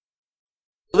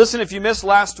Listen, if you missed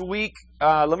last week,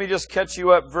 let me just catch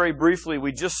you up very briefly.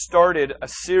 We just started a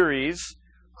series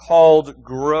called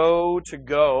Grow to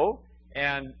Go,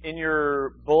 and in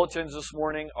your bulletins this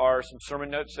morning are some sermon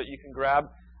notes that you can grab.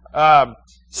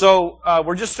 So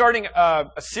we're just starting a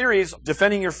series,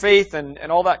 Defending Your Faith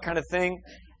and all that kind of thing.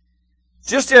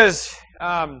 Just as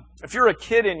if you're a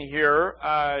kid in here,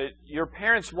 your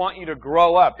parents want you to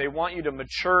grow up. They want you to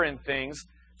mature in things.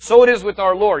 So it is with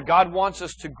our Lord. God wants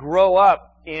us to grow up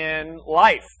in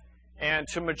life. And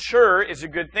to mature is a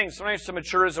good thing. Sometimes to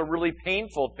mature is a really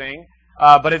painful thing,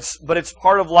 but it's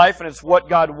part of life and it's what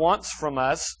God wants from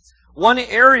us. One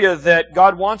area that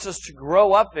God wants us to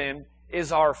grow up in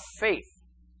is our faith.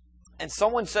 And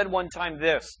someone said one time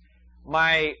this,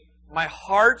 my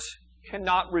heart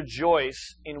cannot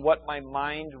rejoice in what my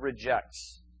mind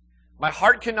rejects. My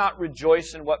heart cannot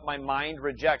rejoice in what my mind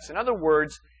rejects. In other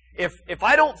words, if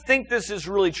I don't think this is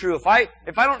really true, if I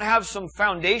don't have some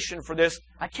foundation for this,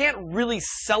 I can't really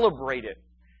celebrate it.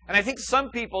 And I think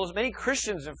some people, as many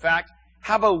Christians in fact,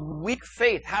 have a weak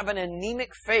faith, have an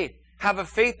anemic faith, have a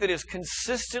faith that is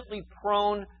consistently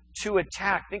prone to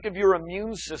attack. Think of your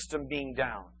immune system being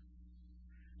down.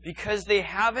 Because they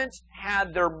haven't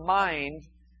had their mind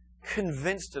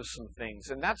convinced of some things.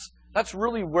 And that's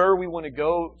really where we want to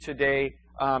go today,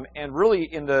 and really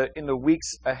in the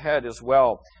weeks ahead as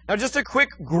well. Now, just a quick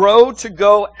grow to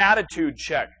go attitude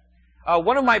check.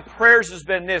 One of my prayers has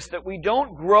been this, that we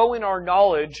don't grow in our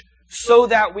knowledge so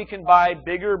that we can buy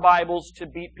bigger Bibles to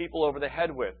beat people over the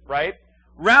head with, right?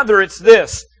 Rather, it's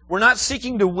this. We're not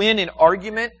seeking to win an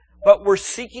argument, but we're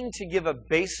seeking to give a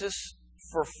basis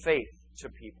for faith to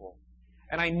people.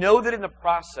 And I know that in the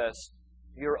process,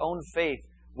 your own faith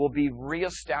will be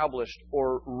reestablished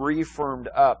or reaffirmed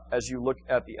up as you look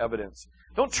at the evidence.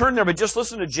 Don't turn there, but just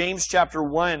listen to James chapter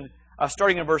 1,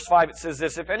 starting in verse 5. It says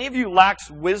this, if any of you lacks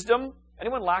wisdom,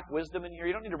 anyone lack wisdom in here?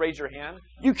 You don't need to raise your hand.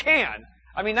 You can.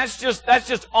 I mean, that's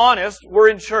just honest. We're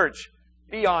in church.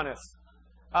 Be honest.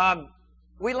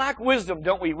 We lack wisdom,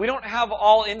 don't we? We don't have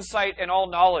all insight and all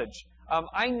knowledge.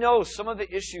 I know some of the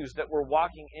issues that we're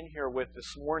walking in here with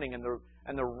this morning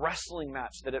and the wrestling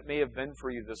match that it may have been for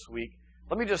you this week.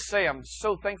 Let me just say, I'm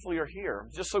so thankful you're here.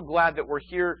 I'm just so glad that we're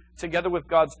here together with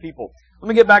God's people. Let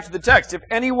me get back to the text. If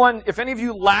any of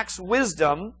you lacks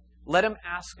wisdom, let him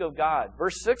ask of God.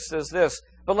 Verse 6 says this,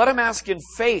 but let him ask in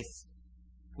faith,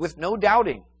 with no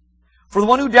doubting. For the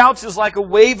one who doubts is like a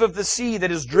wave of the sea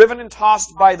that is driven and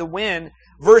tossed by the wind.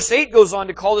 Verse 8 goes on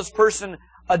to call this person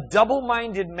a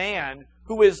double-minded man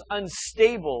who is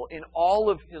unstable in all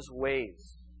of his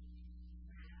ways.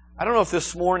 I don't know if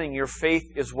this morning your faith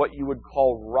is what you would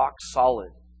call rock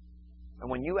solid. And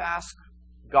when you ask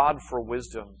God for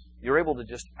wisdom, you're able to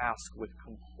just ask with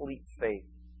complete faith.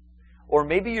 Or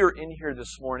maybe you're in here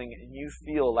this morning and you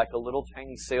feel like a little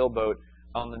tiny sailboat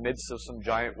on the midst of some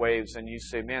giant waves and you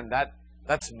say, man,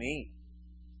 that's me.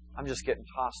 I'm just getting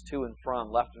tossed to and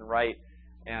from, left and right,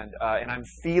 and I'm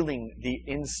feeling the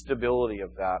instability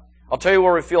of that. I'll tell you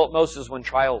where we feel it most is when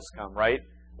trials come, right?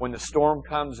 When the storm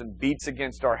comes and beats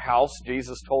against our house,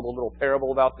 Jesus told a little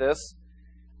parable about this.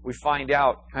 We find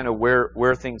out kind of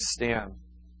where things stand.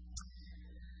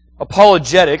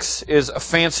 Apologetics is a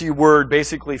fancy word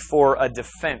basically for a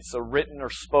defense, a written or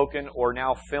spoken or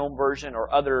now film version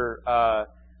or other,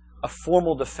 a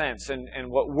formal defense.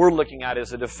 And what we're looking at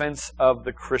is a defense of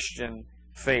the Christian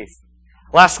faith.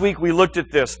 Last week we looked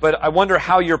at this, but I wonder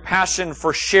how your passion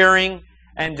for sharing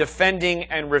and defending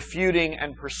and refuting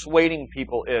and persuading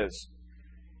people is.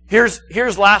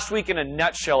 Here's last week in a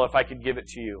nutshell, if I could give it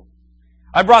to you.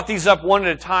 I brought these up one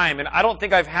at a time, and I don't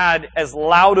think I've had as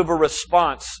loud of a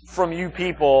response from you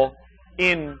people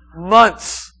in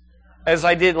months as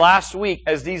I did last week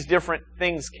as these different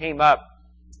things came up.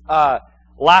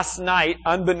 Last night,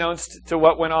 unbeknownst to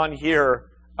what went on here,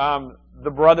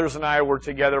 the brothers and I were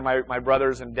together, my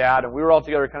brothers and dad, and we were all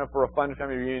together kind of for a fun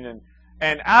family reunion.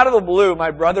 And out of the blue,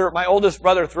 my oldest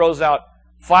brother throws out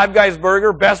Five Guys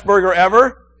burger, best burger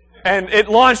ever. And it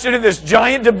launched into this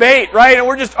giant debate, right? And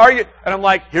we're just arguing. And I'm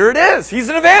like, here it is. He's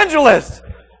an evangelist.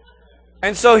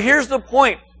 And so here's the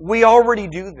point. We already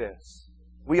do this.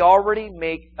 We already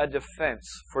make a defense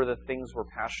for the things we're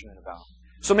passionate about.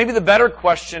 So maybe the better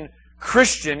question,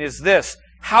 Christian, is this.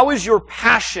 How is your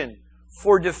passion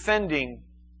for defending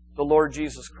the Lord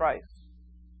Jesus Christ?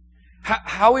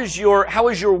 How is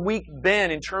your week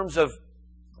been in terms of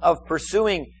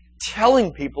pursuing,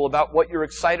 telling people about what you're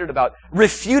excited about,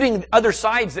 refuting other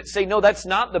sides that say, no, that's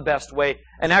not the best way,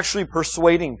 and actually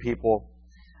persuading people?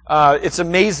 It's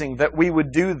amazing that we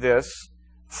would do this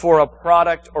for a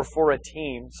product or for a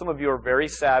team. Some of you are very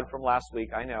sad from last week,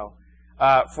 I know,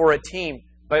 for a team.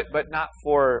 but not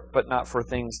for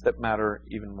things that matter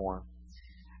even more.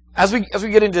 As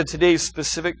we get into today's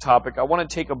specific topic, I want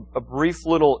to take a brief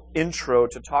little intro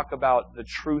to talk about the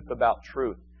truth about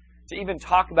truth. To even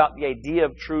talk about the idea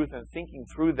of truth and thinking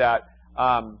through that,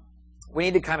 we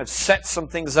need to kind of set some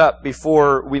things up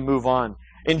before we move on.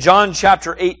 In John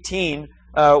chapter 18,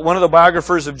 one of the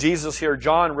biographers of Jesus here,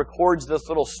 John, records this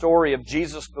little story of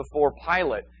Jesus before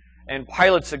Pilate. And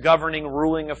Pilate's a governing,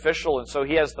 ruling official, and so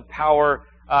he has the power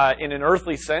in an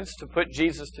earthly sense to put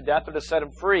Jesus to death or to set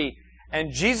him free.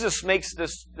 And Jesus makes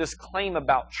this claim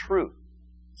about truth.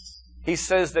 He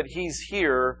says that he's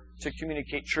here to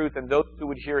communicate truth, and those who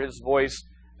would hear his voice,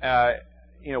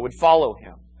 would follow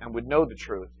him and would know the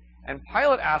truth. And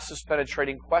Pilate asks this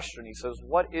penetrating question. He says,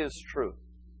 "What is truth?"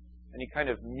 And he kind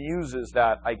of muses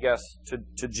that, I guess,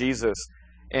 to Jesus.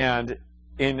 And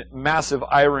in massive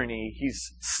irony,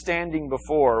 he's standing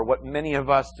before what many of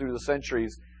us through the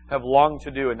centuries have longed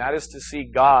to do, and that is to see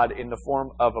God in the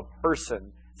form of a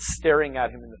person staring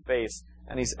at him in the face,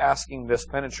 and he's asking this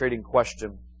penetrating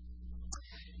question.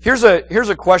 Here's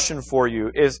a question for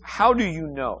you, is how do you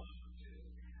know?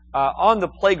 On the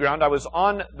playground, I was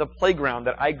on the playground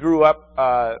that I grew up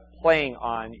playing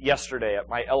on yesterday at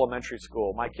my elementary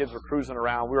school. My kids were cruising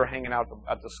around. We were hanging out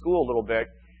at the school a little bit.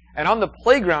 And on the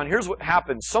playground, here's what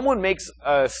happens. Someone makes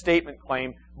a statement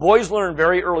claim. Boys learn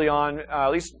very early on, at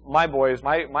least my boys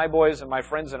and my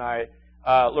friends and I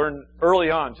learn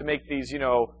early on to make these,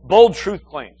 bold truth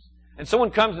claims. And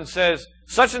someone comes and says,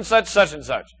 such and such, such and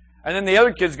such. And then the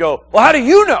other kids go, well, how do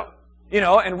you know?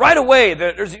 And right away,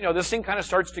 there's, this thing kind of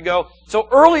starts to go. So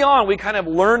early on, we kind of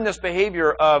learn this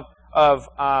behavior of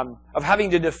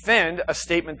having to defend a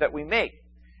statement that we make.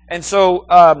 And so,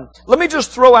 let me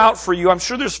just throw out for you, I'm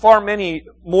sure there's far many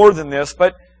more than this,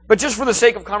 but just for the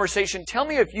sake of conversation, tell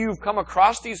me if you've come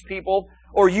across these people,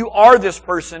 or you are this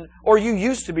person, or you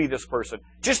used to be this person.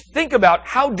 Just think about,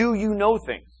 how do you know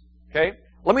things? Okay?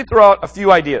 Let me throw out a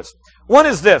few ideas. One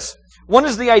is this. One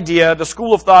is the idea, the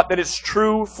school of thought, that it's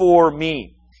true for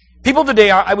me. People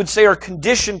today, I would say, are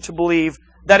conditioned to believe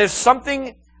that if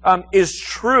something is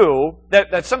true,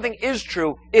 that something is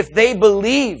true if they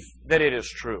believe that it is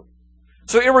true.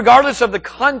 So irregardless of the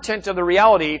content of the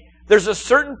reality, there's a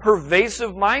certain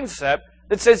pervasive mindset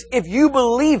that says if you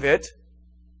believe it,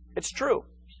 it's true.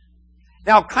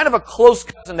 Now, kind of a close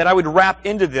cousin that I would wrap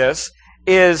into this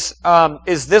is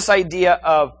this idea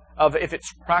of if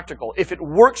it's practical. If it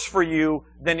works for you,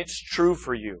 then it's true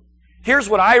for you. Here's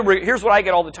what I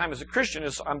get all the time as a Christian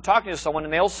is I'm talking to someone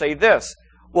and they'll say this,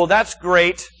 well, that's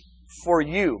great for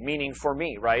you, meaning for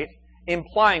me, right?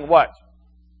 Implying what?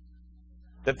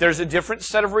 That there's a different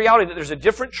set of reality, that there's a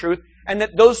different truth, and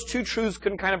that those two truths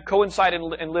can kind of coincide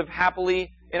and live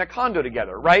happily in a condo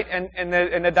together, right? And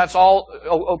that's all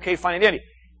okay, fine, and dandy.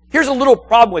 Here's a little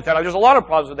problem with that. There's a lot of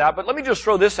problems with that, but let me just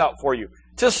throw this out for you.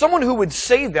 To someone who would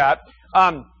say that,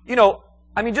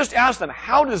 just ask them,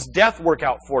 how does death work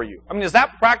out for you? Is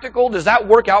that practical? Does that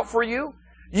work out for you?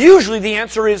 Usually the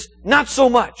answer is, not so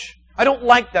much. I don't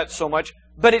like that so much.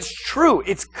 But it's true.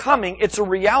 It's coming. It's a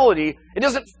reality. It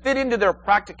doesn't fit into their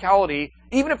practicality.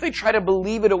 Even if they try to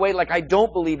believe it away like I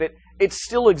don't believe it, it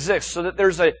still exists. So that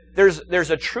there's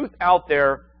a truth out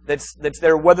there that's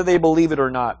there whether they believe it or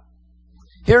not.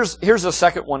 Here's a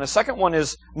second one. A second one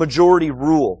is majority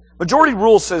rule. Majority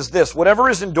rule says this: whatever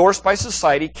is endorsed by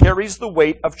society carries the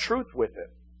weight of truth with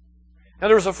it. Now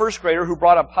there was a first grader who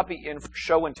brought a puppy in for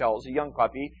show and tell. It was a young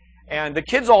puppy. And the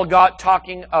kids all got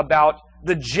talking about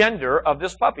the gender of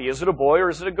this puppy. Is it a boy or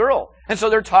is it a girl? And so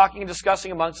they're talking and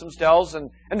discussing amongst themselves,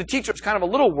 and the teacher's kind of a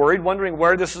little worried, wondering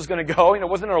where this is going to go. It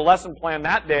wasn't a lesson plan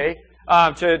that day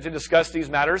to discuss these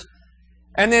matters.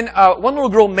 And then one little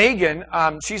girl, Megan,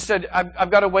 she said,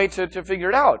 I've got a way to figure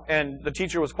it out. And the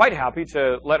teacher was quite happy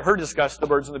to let her discuss the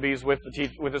birds and the bees with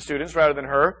the students rather than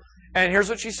her. And here's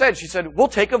what she said. She said, we'll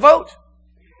take a vote.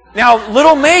 Now,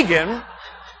 little Megan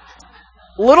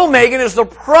is the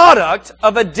product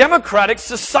of a democratic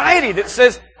society that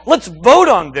says, let's vote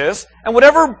on this, and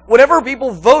whatever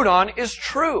people vote on is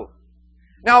true.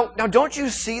 Now, don't you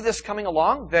see this coming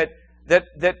along? That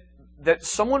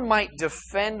someone might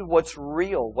defend what's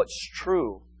real, what's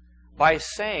true, by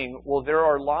saying, well, there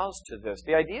are laws to this.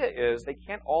 The idea is they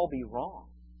can't all be wrong.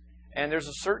 And there's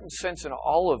a certain sense in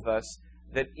all of us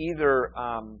that either,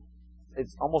 it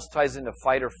almost ties into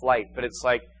fight or flight, but it's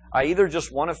like, I either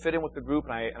just want to fit in with the group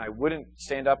and I wouldn't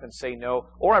stand up and say no,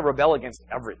 or I rebel against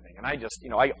everything. And I just,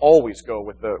 I always go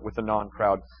with the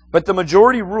non-crowd. But the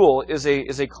majority rule is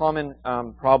a common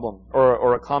problem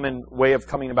or a common way of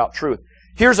coming about truth.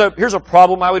 Here's a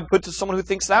problem I would put to someone who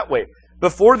thinks that way.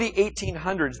 Before the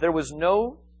 1800s, there was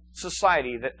no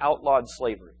society that outlawed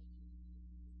slavery.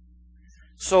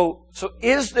 So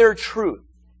is there truth?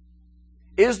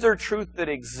 Is there truth that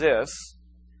exists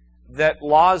that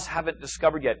laws haven't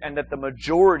discovered yet and that the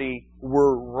majority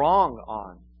were wrong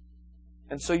on?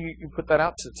 And so you put that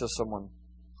out to someone.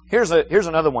 Here's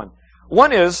another one.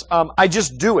 One is, I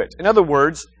just do it. In other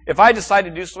words, if I decide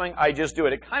to do something, I just do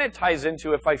it. It kind of ties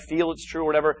into if I feel it's true or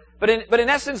whatever. But in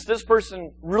essence, this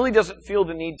person really doesn't feel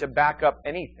the need to back up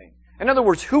anything. In other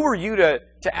words, who are you to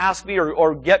ask me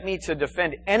or get me to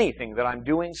defend anything that I'm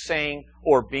doing, saying,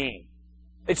 or being?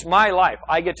 It's my life.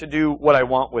 I get to do what I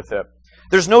want with it.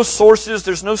 There's no sources,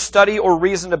 there's no study or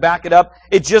reason to back it up.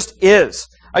 It just is.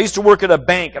 I used to work at a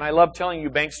bank, and I love telling you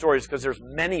bank stories because there's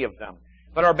many of them.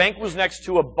 But our bank was next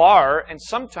to a bar, and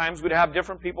sometimes we'd have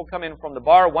different people come in from the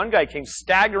bar. One guy came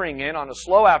staggering in on a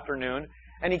slow afternoon,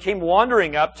 and he came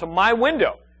wandering up to my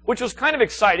window, which was kind of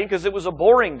exciting because it was a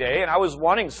boring day, and I was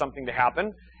wanting something to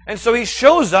happen. And so he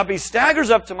shows up, he staggers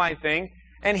up to my thing,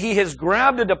 and he has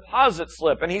grabbed a deposit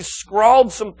slip, and he's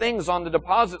scrawled some things on the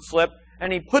deposit slip,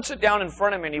 and he puts it down in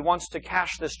front of me, and he wants to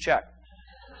cash this check.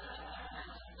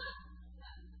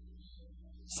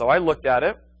 So I looked at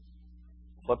it,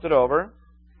 flipped it over.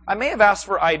 I may have asked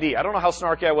for ID. I don't know how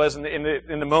snarky I was in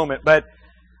the moment, but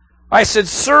I said,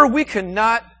 "Sir, we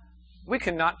cannot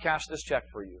cash this check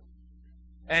for you."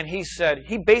 And he said,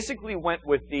 he basically went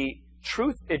with the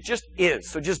truth, it just is,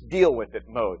 so just deal with it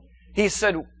mode. He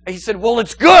said, "Well,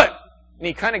 it's good." And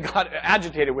he kind of got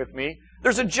agitated with me.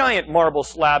 There's a giant marble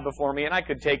slab before me, and I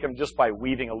could take him just by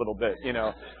weaving a little bit, you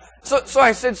know. So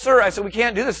I said, "Sir," I said, "we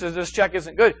can't do this. This check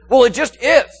isn't good." "Well, it just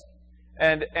is."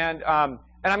 And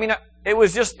I mean, it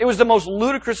was the most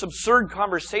ludicrous, absurd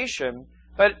conversation.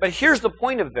 But here's the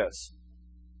point of this.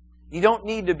 You don't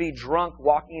need to be drunk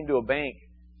walking into a bank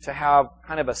to have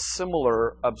kind of a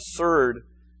similar, absurd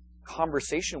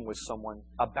conversation with someone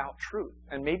about truth.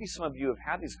 And maybe some of you have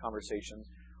had these conversations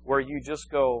where you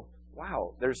just go,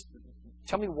 "Wow,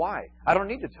 tell me why. I don't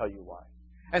need to tell you why."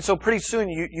 And so pretty soon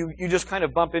you just kind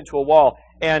of bump into a wall.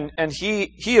 And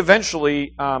he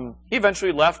eventually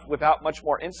left without much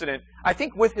more incident. I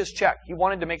think with his check. He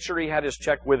wanted to make sure he had his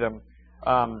check with him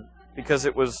because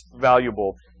it was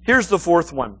valuable. Here's the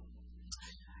fourth one.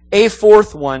 A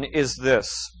fourth one is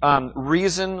this.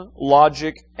 Reason,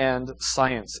 logic, and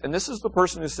science. And this is the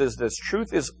person who says this.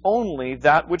 Truth is only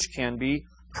that which can be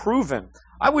proven.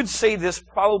 I would say this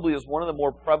probably is one of the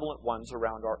more prevalent ones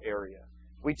around our area.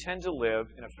 We tend to live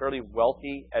in a fairly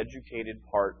wealthy, educated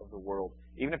part of the world.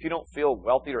 Even if you don't feel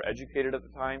wealthy or educated at the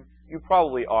time, you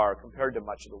probably are compared to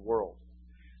much of the world.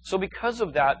 So because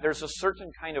of that, there's a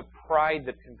certain kind of pride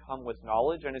that can come with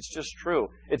knowledge, and it's just true.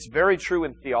 It's very true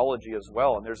in theology as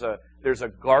well, and there's a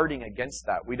guarding against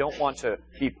that. We don't want to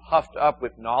be puffed up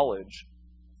with knowledge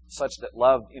such that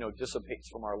love, dissipates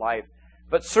from our life.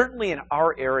 But certainly in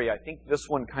our area, I think this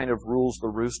one kind of rules the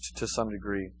roost to some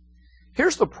degree.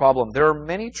 Here's the problem. There are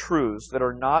many truths that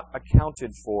are not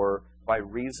accounted for by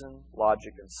reason,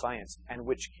 logic, and science, and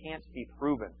which can't be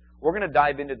proven. We're going to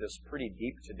dive into this pretty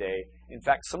deep today. In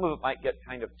fact, some of it might get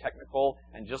kind of technical,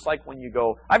 and just like when you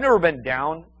go... I've never been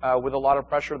down with a lot of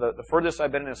pressure. The furthest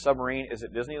I've been in a submarine is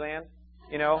at Disneyland,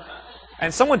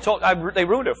 And someone they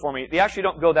ruined it for me. They actually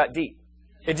don't go that deep.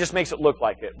 It just makes it look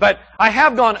like it. But I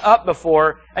have gone up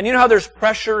before, and you know how there's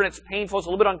pressure and it's painful, it's a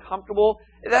little bit uncomfortable?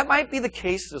 That might be the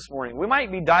case this morning. We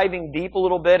might be diving deep a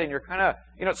little bit, and you're kind of,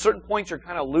 at certain points you're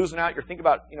kind of losing out. You're thinking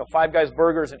about, Five Guys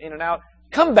burgers and In-N-Out.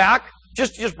 Come back,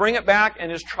 just bring it back,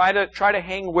 and just try to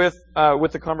hang with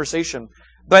the conversation.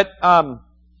 But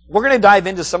we're going to dive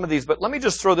into some of these. But let me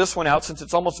just throw this one out since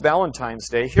it's almost Valentine's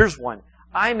Day. Here's one: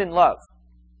 I'm in love.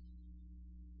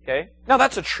 Okay, now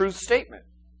that's a truth statement.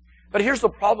 But here's the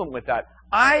problem with that.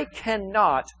 I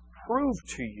cannot prove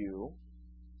to you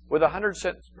with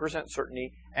 100%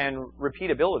 certainty and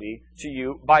repeatability to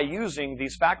you by using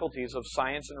these faculties of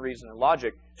science and reason and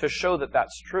logic to show that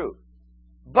that's true.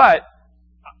 But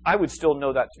I would still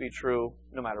know that to be true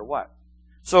no matter what.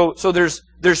 So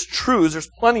there's truths, there's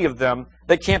plenty of them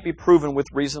that can't be proven with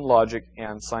reason, logic,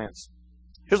 and science.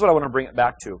 Here's what I want to bring it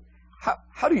back to.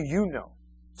 How do you know?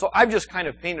 So I've just kind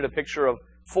of painted a picture of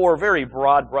 4 very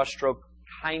broad brushstroke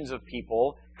kinds of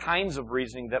people, kinds of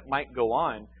reasoning that might go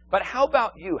on. But how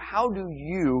about you? How do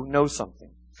you know something?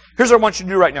 Here's what I want you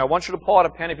to do right now. I want you to pull out a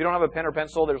pen. If you don't have a pen or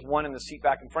pencil, there's one in the seat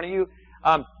back in front of you.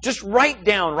 Just write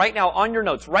down right now on your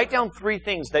notes, write down 3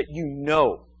 things that you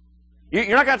know. You're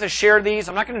not going to have to share these.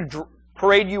 I'm not going to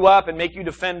parade you up and make you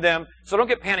defend them, so don't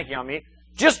get panicky on me.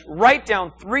 Just write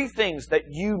down 3 things that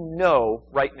you know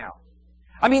right now.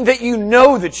 I mean, that you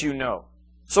know that you know.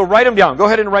 So write them down. Go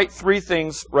ahead and write 3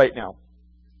 things right now.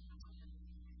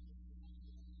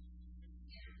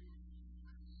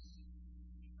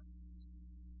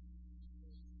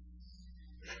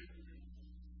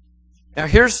 Now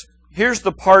here's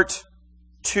the part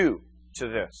 2 to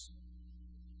this.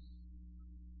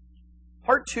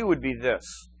 Part 2 would be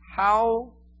this.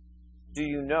 How do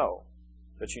you know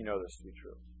that you know this to be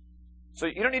true? So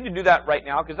you don't need to do that right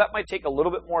now because that might take a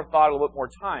little bit more thought, a little bit more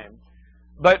time.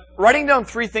 But writing down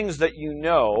 3 things that you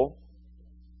know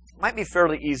might be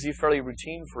fairly easy, fairly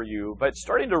routine for you, but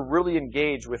starting to really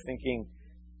engage with thinking,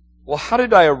 well, how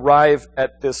did I arrive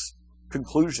at this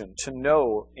conclusion to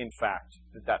know, in fact,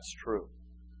 that that's true?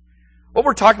 What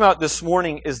we're talking about this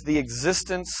morning is the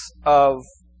existence of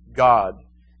God.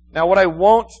 Now, what I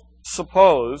won't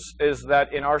suppose is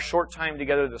that in our short time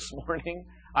together this morning,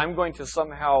 I'm going to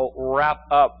somehow wrap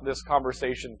up this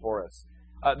conversation for us.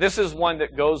 This is one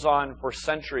that goes on for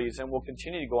centuries and will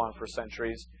continue to go on for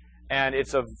centuries. And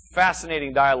it's a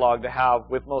fascinating dialogue to have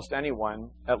with most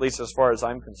anyone, at least as far as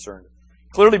I'm concerned.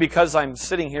 Clearly, because I'm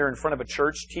sitting here in front of a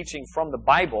church teaching from the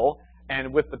Bible,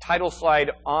 and with the title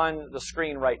slide on the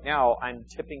screen right now, I'm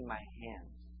tipping my hand.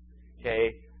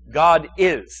 Okay? God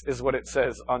is what it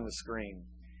says on the screen.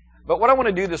 But what I want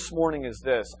to do this morning is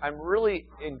this. I'm really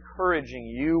encouraging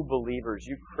you believers,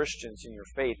 you Christians in your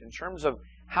faith, in terms of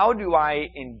how do I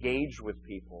engage with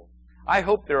people? I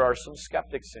hope there are some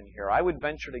skeptics in here. I would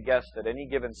venture to guess that any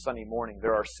given Sunday morning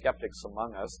there are skeptics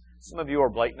among us. Some of you are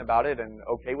blatant about it and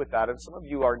okay with that, and some of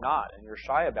you are not, and you're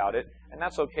shy about it, and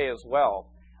that's okay as well.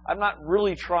 I'm not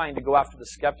really trying to go after the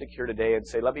skeptic here today and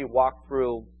say, let me walk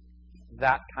through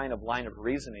that kind of line of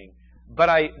reasoning. But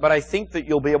I think that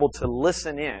you'll be able to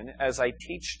listen in as I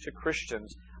teach to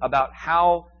Christians about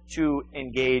how to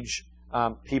engage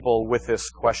people with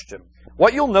this question.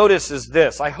 What you'll notice is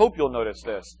this. I hope you'll notice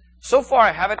this. So far,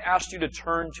 I haven't asked you to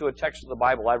turn to a text of the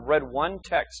Bible. I've read one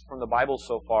text from the Bible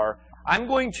so far. I'm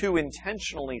going to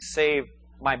intentionally save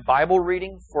my Bible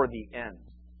reading for the end.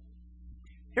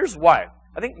 Here's why.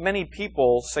 I think many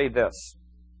people say this.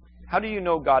 How do you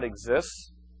know God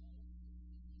exists?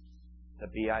 The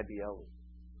Bible.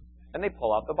 And they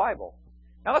pull out the Bible.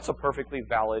 Now, that's a perfectly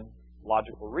valid,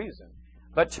 logical reason.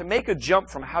 But to make a jump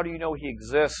from how do you know He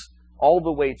exists all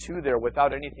the way to there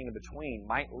without anything in between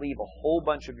might leave a whole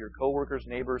bunch of your coworkers,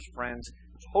 neighbors, friends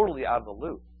totally out of the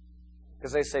loop.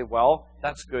 Because they say, well,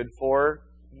 that's good for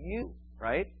you,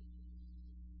 right?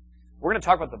 We're going to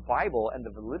talk about the Bible and the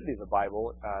validity of the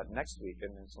Bible next week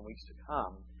and in some weeks to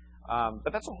come.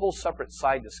 But that's a whole separate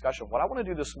side discussion. What I want to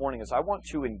do this morning is I want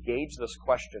to engage this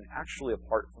question actually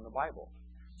apart from the Bible.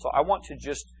 So I want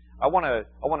to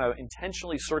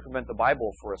intentionally circumvent the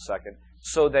Bible for a second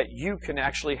so that you can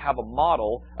actually have a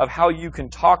model of how you can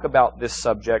talk about this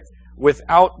subject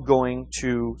without going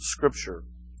to Scripture,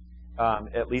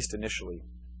 at least initially.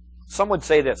 Some would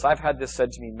say this. I've had this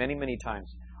said to me many, many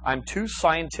times. I'm too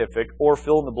scientific or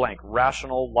fill in the blank,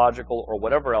 rational, logical, or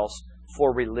whatever else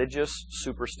for religious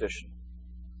superstition.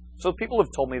 So people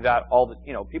have told me that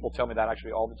people tell me that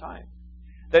actually all the time.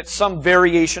 That's some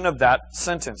variation of that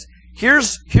sentence.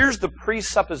 Here's the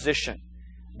presupposition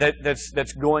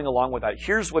that's going along with that.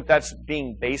 Here's what that's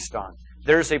being based on.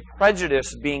 There's a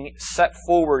prejudice being set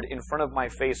forward in front of my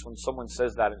face when someone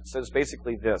says that. It says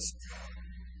basically this,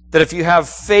 that if you have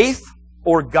faith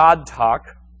or God talk,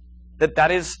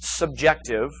 that is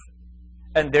subjective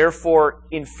and therefore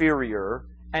inferior,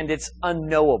 and it's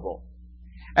unknowable.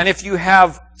 And if you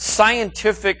have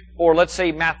scientific or let's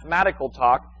say mathematical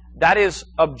talk, that is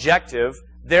objective,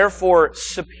 therefore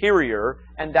superior,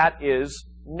 and that is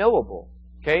knowable.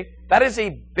 Okay? That is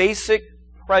a basic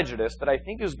prejudice that I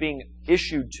think is being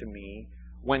issued to me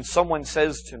when someone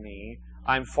says to me,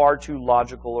 I'm far too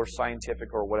logical or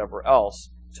scientific or whatever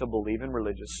else to believe in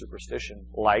religious superstition,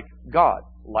 like God,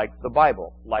 like the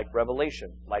Bible, like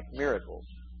Revelation, like miracles.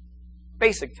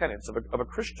 Basic tenets of a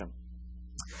Christian.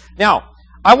 Now,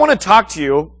 I want to talk to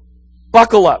you,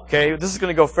 buckle up, okay? This is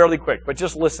going to go fairly quick, but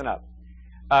just listen up.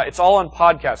 It's all on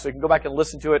podcast, so you can go back and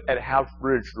listen to it at half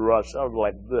speed. Sounds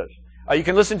like this. You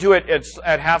can listen to it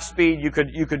at half speed. You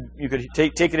could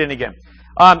take it in again.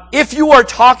 If you are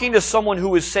talking to someone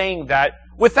who is saying that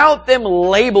without them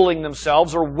labeling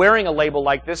themselves or wearing a label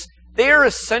like this, they are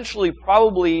essentially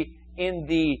probably in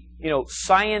the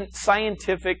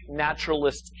scientific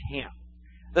naturalist camp.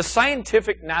 The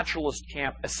scientific naturalist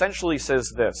camp essentially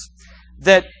says this,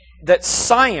 that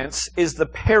science is the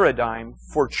paradigm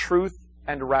for truth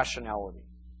and rationality.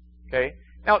 Okay?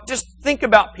 Now, just think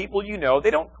about people you know.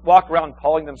 They don't walk around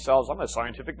calling themselves, I'm a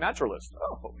scientific naturalist.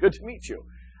 Oh, good to meet you.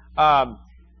 But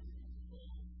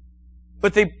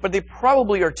they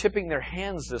probably are tipping their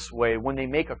hands this way when they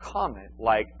make a comment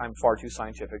like, I'm far too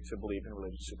scientific to believe in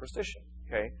religious superstition.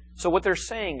 Okay? So what they're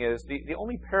saying is the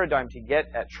only paradigm to get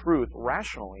at truth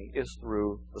rationally is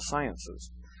through the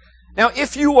sciences. Now,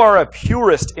 if you are a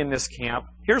purist in this camp,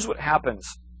 here's what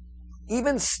happens.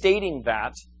 Even stating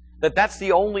that's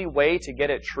the only way to get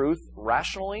at truth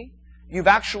rationally, you've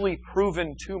actually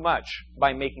proven too much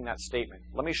by making that statement.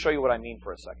 Let me show you what I mean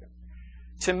for a second.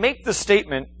 To make the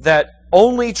statement that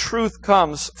only truth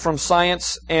comes from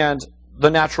science and the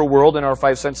natural world and our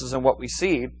five senses and what we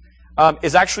see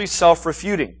is actually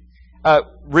self-refuting.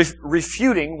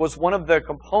 Refuting was one of the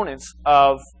components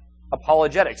of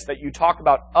apologetics, that you talk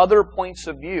about other points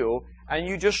of view and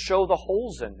you just show the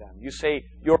holes in them. You say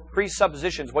your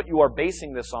presuppositions, what you are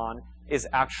basing this on, is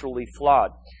actually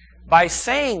flawed. By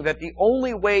saying that the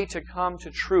only way to come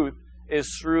to truth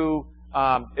is through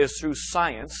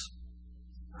science,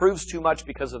 proves too much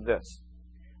because of this.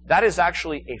 That is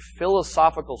actually a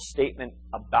philosophical statement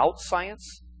about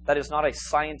science. That is not a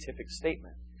scientific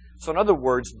statement. So in other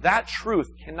words, that truth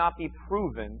cannot be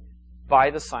proven by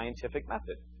the scientific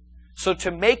method. So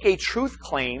to make a truth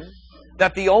claim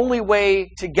that the only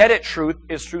way to get at truth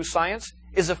is through science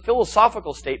is a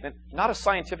philosophical statement, not a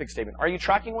scientific statement. Are you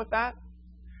tracking with that?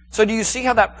 So do you see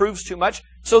how that proves too much?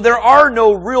 So there are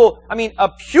no a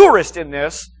purist in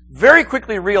this very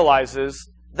quickly realizes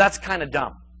that's kind of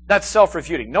dumb. That's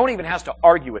self-refuting. No one even has to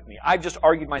argue with me. I've just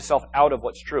argued myself out of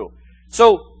what's true.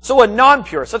 So a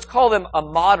non-purist, let's call them a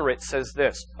moderate, says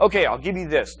this. Okay, I'll give you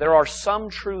this. There are some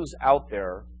truths out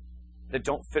there that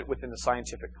don't fit within the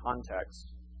scientific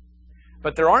context.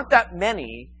 But there aren't that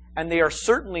many, and they are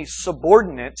certainly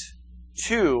subordinate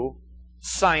to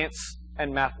science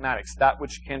and mathematics, that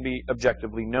which can be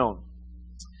objectively known.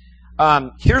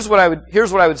 Here's what I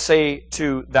would say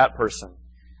to that person.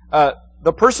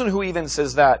 The person who even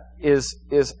says that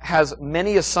has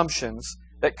many assumptions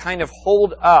that kind of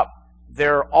hold up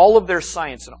all of their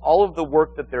science and all of the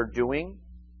work that they're doing,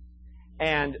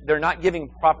 and they're not giving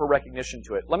proper recognition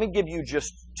to it. Let me give you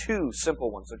just two simple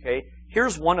ones, okay?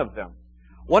 Here's one of them.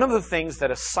 One of the things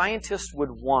that a scientist would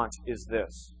want is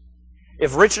this.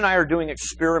 If Rich and I are doing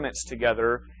experiments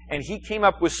together, and he came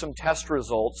up with some test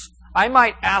results, I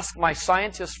might ask my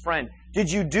scientist friend,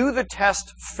 did you do the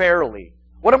test fairly?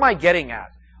 What am I getting at?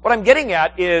 What I'm getting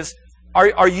at is,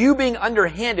 are you being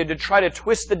underhanded to try to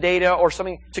twist the data or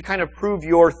something to kind of prove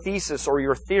your thesis or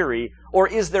your theory? Or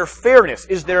is there fairness?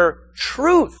 Is there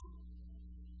truth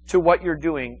to what you're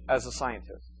doing as a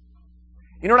scientist?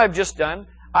 You know what I've just done?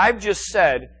 I've just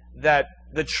said that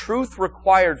the truth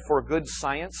required for good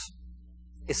science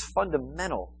is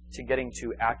fundamental to getting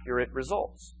to accurate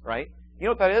results, right? You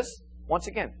know what that is? Once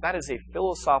again, that is a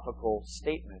philosophical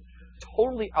statement,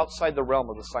 totally outside the realm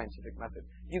of the scientific method.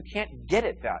 You can't get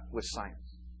at that with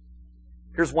science.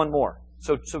 Here's one more.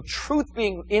 So truth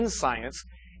being in science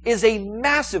is a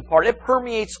massive part. It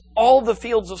permeates all the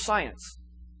fields of science.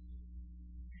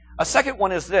 A second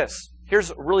one is this.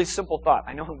 Here's a really simple thought.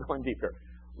 I know I'm going deep here.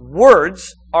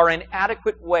 Words are an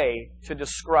adequate way to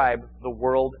describe the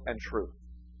world and truth.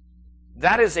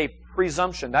 That is a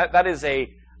presumption. That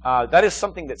is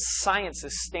something that science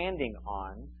is standing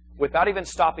on without even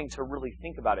stopping to really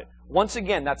think about it. Once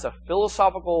again, that's a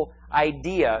philosophical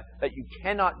idea that you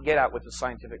cannot get at with the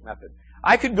scientific method.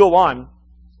 I could go on.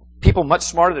 People much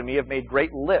smarter than me have made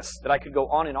great lists that I could go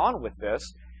on and on with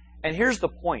this. And here's the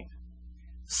point.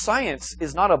 Science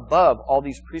is not above all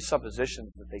these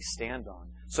presuppositions that they stand on.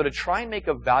 So to try and make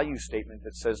a value statement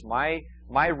that says my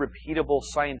repeatable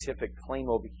scientific claim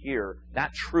over here,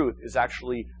 that truth is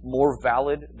actually more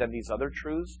valid than these other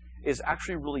truths, is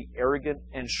actually really arrogant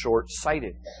and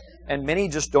short-sighted. And many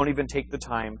just don't even take the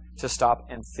time to stop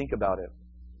and think about it.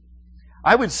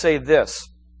 I would say this.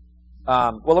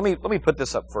 Let me put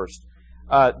this up first.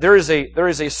 There is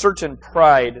a certain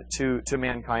pride to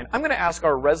mankind. I'm going to ask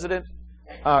our resident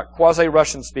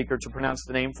quasi-Russian speaker to pronounce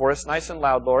the name for us. Nice and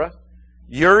loud, Laura.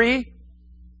 Yuri.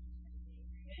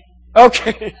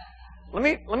 Okay.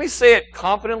 Let me say it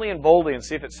confidently and boldly and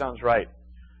see if it sounds right.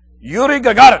 Yuri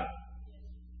Gagarin.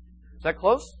 Is that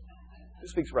close? Who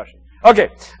speaks Russian? Okay.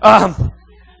 I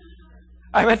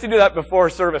meant to do that before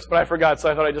service, but I forgot,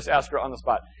 so I thought I'd just ask her on the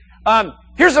spot.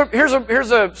 Here's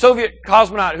a Soviet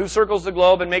cosmonaut who circles the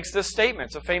globe and makes this statement.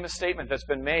 It's a famous statement that's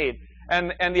been made.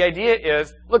 And the idea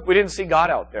is, look, we didn't see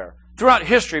God out there. Throughout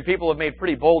history, people have made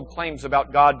pretty bold claims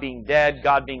about God being dead,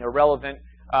 God being irrelevant,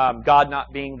 God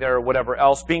not being there, whatever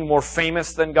else, being more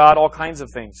famous than God, all kinds of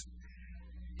things.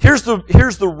 Here's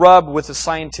the rub with the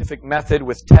scientific method,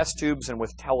 with test tubes and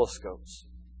with telescopes.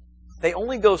 They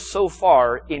only go so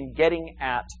far in getting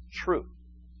at truth,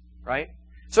 right?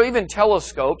 So even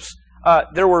telescopes,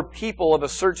 there were people of a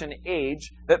certain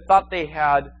age that thought they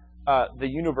had the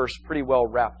universe pretty well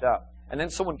wrapped up. And then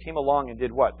someone came along and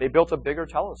did what? They built a bigger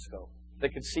telescope.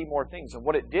 that could see more things. And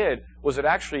what it did was it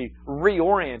actually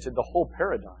reoriented the whole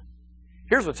paradigm.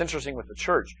 Here's what's interesting with the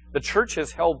church. The church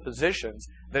has held positions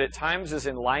that at times is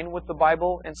in line with the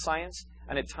Bible and science,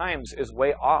 and at times is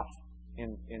way off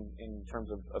in terms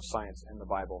of science and the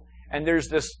Bible. And there's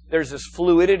this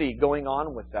fluidity going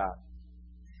on with that.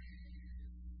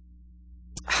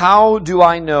 How do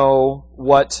I know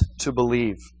what to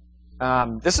believe?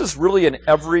 This is really an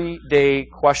everyday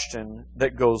question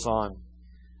that goes on.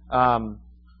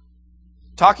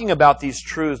 Talking about these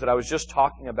truths that I was just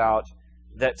talking about,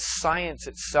 that science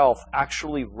itself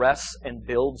actually rests and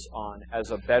builds on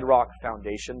as a bedrock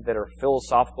foundation, that are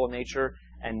philosophical in nature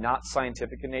and not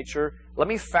scientific in nature. Let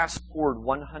me fast forward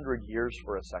 100 years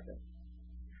for a second.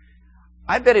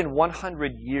 I bet in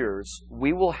 100 years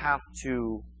we will have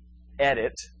to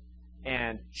edit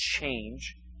and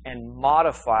change and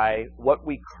modify what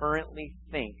we currently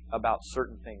think about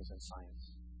certain things in science.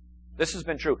 This has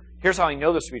been true. Here's how I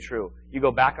know this to be true. You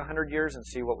go back 100 years and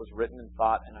see what was written and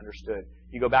thought and understood.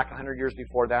 You go back 100 years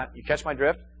before that. You catch my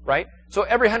drift, right? So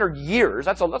every 100 years,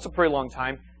 that's a pretty long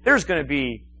time, there's going to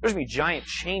be giant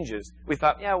changes. We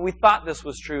thought this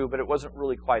was true, but it wasn't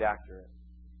really quite accurate.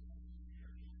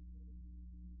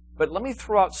 But let me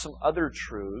throw out some other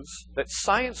truths that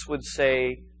science would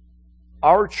say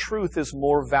our truth is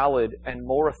more valid and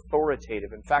more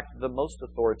authoritative. In fact, the most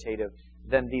authoritative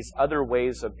than these other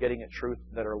ways of getting at truth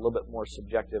that are a little bit more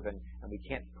subjective and we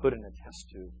can't put in a test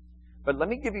tube. But let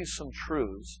me give you some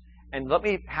truths, and let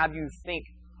me have you think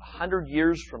 100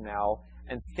 years from now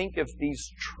and think if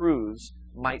these truths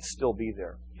might still be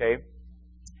there, okay?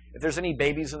 If there's any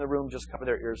babies in the room, just cover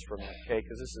their ears for a minute, okay?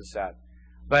 Because this is sad.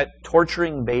 But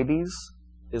torturing babies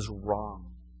is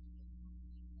wrong.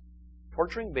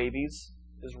 Torturing babies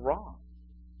is wrong.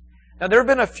 Now, there have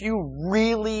been a few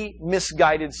really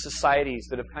misguided societies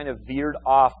that have kind of veered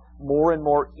off more and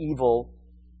more evil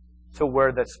to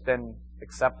where that's been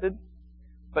accepted.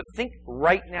 But think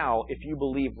right now if you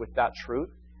believe with that truth,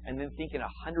 and then think in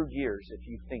 100 years if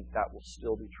you think that will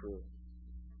still be true.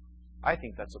 I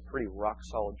think that's a pretty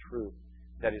rock-solid truth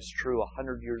that is true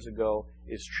 100 years ago,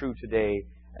 is true today,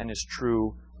 and is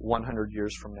true 100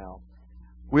 years from now.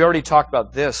 We already talked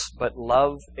about this, but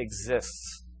love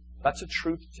exists. That's a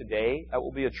truth today. That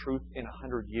will be a truth in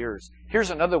 100 years. Here's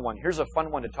another one. Here's a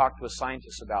fun one to talk to a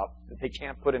scientist about that they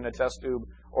can't put in a test tube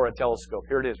or a telescope.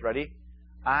 Here it is. Ready?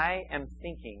 I am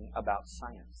thinking about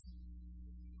science.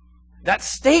 That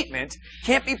statement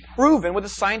can't be proven with a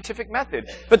scientific method,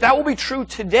 but that will be true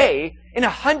today. In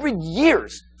 100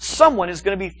 years, someone is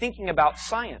going to be thinking about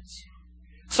science.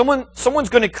 Someone's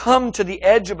going to come to the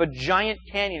edge of a giant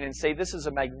canyon and say, this is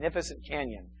a magnificent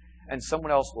canyon. And someone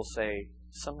else will say,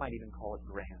 some might even call it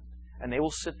grand. And they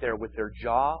will sit there with their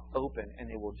jaw open and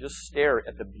they will just stare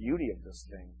at the beauty of this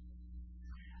thing.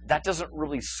 That doesn't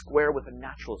really square with the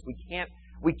naturalist.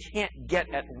 We can't get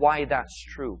at why that's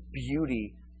true.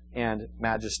 Beauty and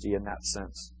majesty in that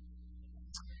sense.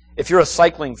 If you're a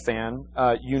cycling fan,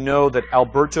 you know that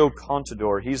Alberto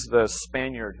Contador, he's the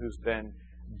Spaniard who's been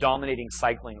dominating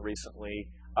cycling recently,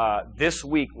 this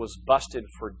week was busted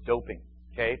for doping.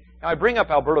 Okay? Now, I bring up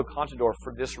Alberto Contador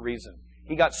for this reason.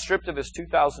 He got stripped of his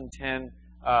 2010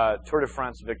 Tour de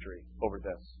France victory over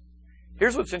this.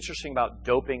 Here's what's interesting about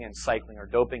doping and cycling, or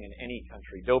doping in any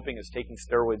country. Doping is taking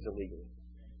steroids illegally.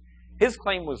 His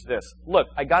claim was this: look,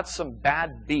 I got some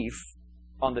bad beef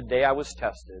on the day I was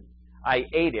tested. I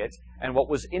ate it, and what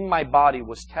was in my body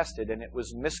was tested, and it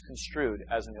was misconstrued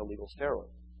as an illegal steroid.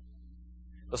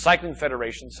 The Cycling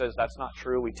Federation says that's not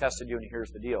true. We tested you, and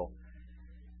here's the deal.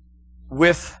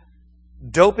 With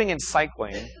doping and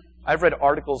cycling, I've read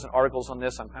articles and articles on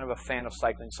this. I'm kind of a fan of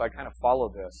cycling, so I kind of follow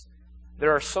this.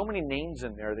 There are so many names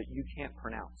in there that you can't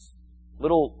pronounce.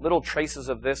 Little traces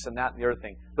of this and that and the other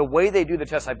thing. The way they do the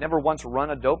test, I've never once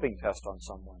run a doping test on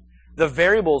someone. The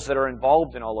variables that are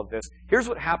involved in all of this, here's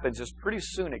what happens is pretty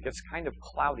soon it gets kind of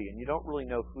cloudy and you don't really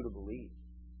know who to believe.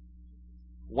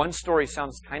 One story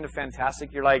sounds kind of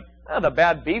fantastic. You're like, oh, the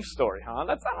bad beef story, huh?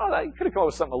 You could have come up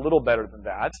with something a little better than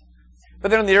that.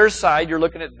 But then on the other side, you're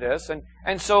looking at this.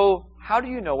 And so how do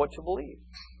you know what to believe?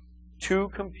 Two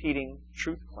competing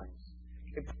truth claims.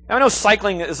 Now, I know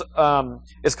cycling is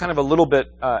kind of a little bit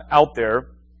out there.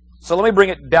 So let me bring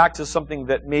it back to something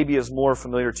that maybe is more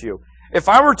familiar to you. If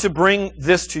I were to bring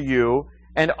this to you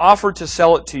and offer to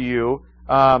sell it to you,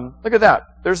 look at that.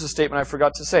 There's a statement I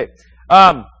forgot to say.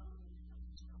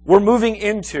 We're moving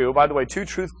into, by the way, two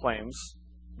truth claims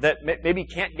that maybe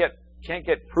can't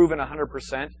get proven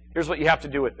 100%. Here's what you have to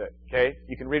do with it. Okay,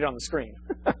 you can read it on the screen.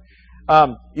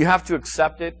 You have to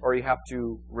accept it or you have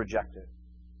to reject it.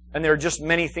 And there are just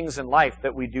many things in life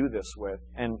that we do this with,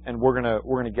 and we're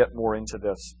gonna get more into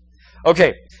this.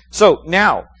 Okay, so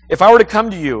now, if I were to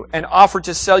come to you and offer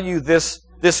to sell you this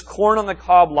corn on the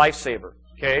cob Lifesaver,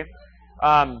 okay,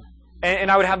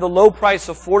 and I would have the low price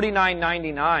of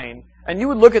 $49.99, and you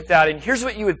would look at that, and here's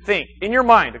what you would think in your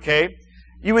mind, okay?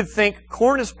 You would think,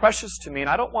 corn is precious to me, and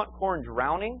I don't want corn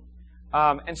drowning,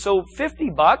 and so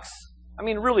 $50, I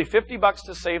mean, really, $50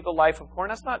 to save the life of corn,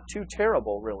 that's not too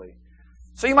terrible, really.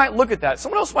 So you might look at that.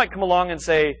 Someone else might come along and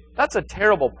say, that's a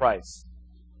terrible price.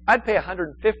 I'd pay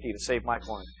 $150 to save my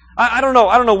corn. I don't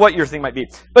know what your thing might be.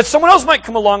 But someone else might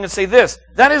come along and say this,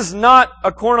 that is not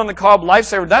a corn on the cob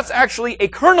Lifesaver, that's actually a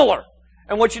kerneler.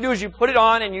 And what you do is you put it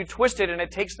on and you twist it and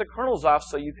it takes the kernels off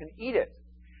so you can eat it.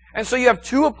 And so you have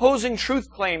two opposing truth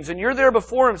claims and you're there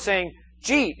before him saying,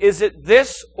 gee, is it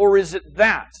this or is it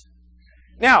that?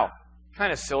 Now,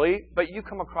 kind of silly, but you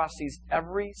come across these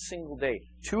every single day.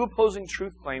 Two opposing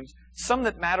truth claims, some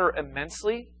that matter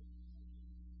immensely,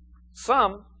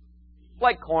 some,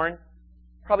 like corn,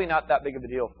 probably not that big of a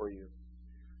deal for you.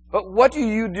 But what do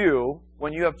you do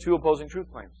when you have two opposing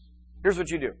truth claims? Here's what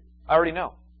you do. I already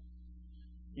know.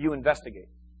 You investigate,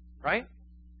 right?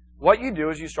 What you do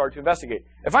is you start to investigate.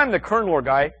 If I'm the kerneler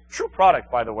guy, true product,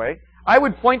 by the way, I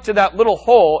would point to that little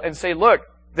hole and say, look,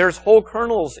 there's whole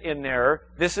kernels in there.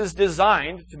 This is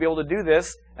designed to be able to do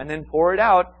this, and then pour it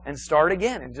out and start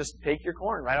again and just take your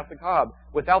corn right off the cob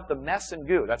without the mess and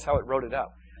goo. That's how it wrote it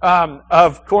up,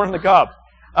 of corn on the cob.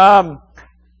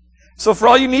 So for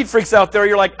all you meat freaks out there,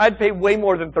 you're like, I'd pay way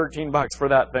more than $13 for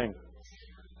that thing.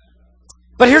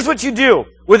 But here's what you do.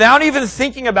 Without even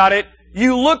thinking about it,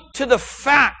 you look to the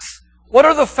facts. What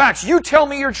are the facts? You tell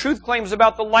me your truth claims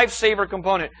about the Lifesaver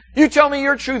component. You tell me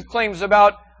your truth claims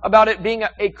about it being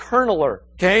a kerneler,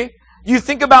 okay? You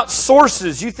think about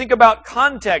sources. You think about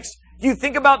context. You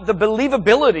think about the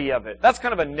believability of it. That's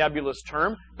kind of a nebulous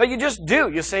term, but you just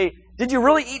do. You say, did you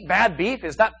really eat bad beef?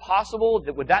 Is that possible?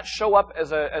 Would that show up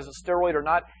as a steroid or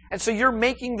not? And so you're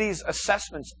making these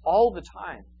assessments all the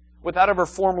time without ever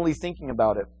formally thinking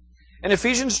about it. In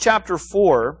Ephesians chapter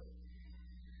 4,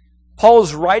 Paul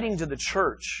is writing to the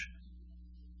church,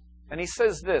 and he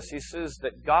says this. He says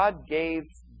that God gave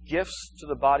gifts to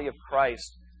the body of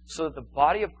Christ so that the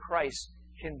body of Christ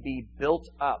can be built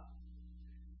up.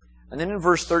 And then in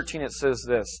verse 13 it says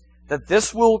this, that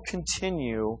this will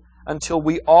continue until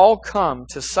we all come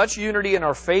to such unity in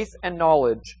our faith and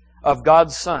knowledge of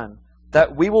God's Son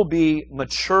that we will be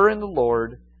mature in the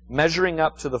Lord, measuring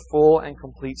up to the full and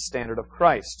complete standard of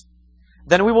Christ.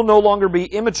 Then we will no longer be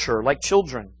immature like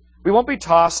children. We won't be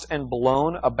tossed and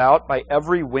blown about by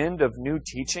every wind of new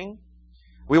teaching.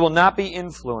 We will not be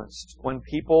influenced when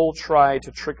people try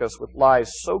to trick us with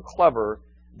lies so clever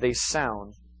they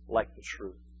sound like the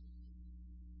truth.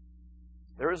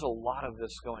 There is a lot of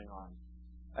this going on.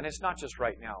 And it's not just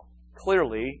right now.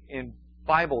 Clearly, in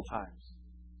Bible times,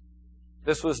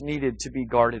 this was needed to be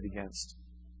guarded against.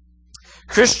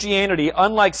 Christianity,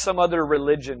 unlike some other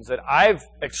religions that I've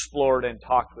explored and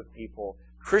talked with people,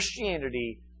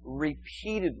 Christianity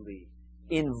repeatedly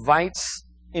invites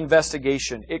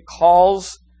investigation. It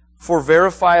calls for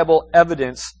verifiable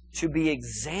evidence to be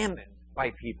examined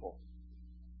by people.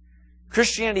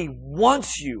 Christianity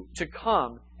wants you to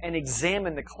come and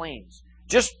examine the claims.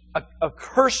 Just a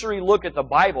cursory look at the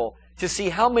Bible to see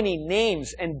how many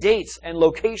names and dates and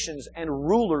locations and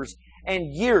rulers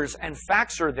and years and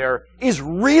facts are there is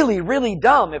really, really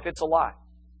dumb if it's a lie.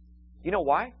 You know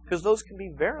why? Because those can be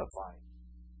verified.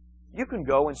 You can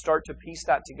go and start to piece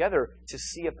that together to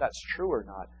see if that's true or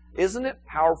not. Isn't it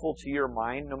powerful to your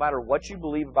mind, no matter what you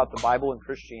believe about the Bible and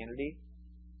Christianity,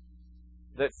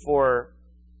 that for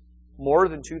more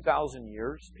than 2,000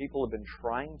 years, people have been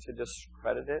trying to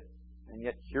discredit it, and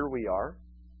yet here we are,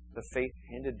 the faith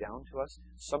handed down to us.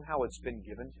 Somehow it's been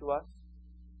given to us,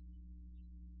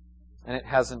 and it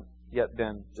hasn't yet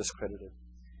been discredited.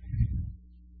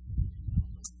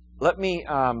 Let me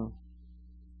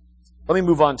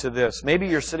move on to this. Maybe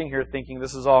you're sitting here thinking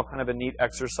this is all kind of a neat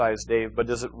exercise, Dave, but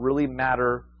does it really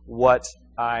matter what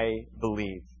I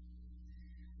believe?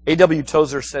 A.W.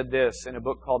 Tozer said this in a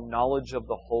book called Knowledge of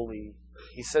the Holy.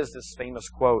 He says this famous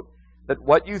quote, that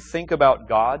what you think about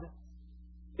God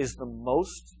is the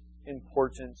most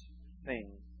important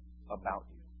thing about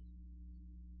you.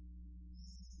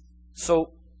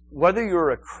 So, whether you're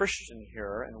a Christian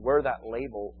here and wear that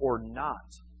label or not,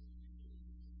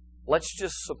 let's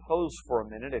just suppose for a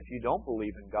minute, if you don't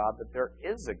believe in God, that there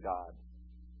is a God.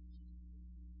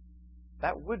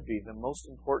 That would be the most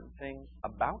important thing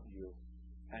about you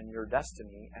and your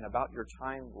destiny and about your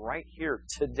time right here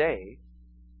today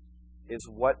is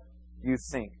what you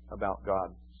think about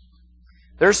God.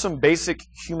 There's some basic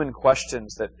human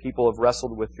questions that people have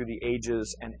wrestled with through the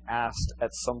ages and asked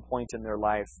at some point in their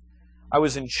life. I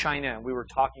was in China and we were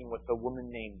talking with a woman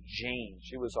named Jane.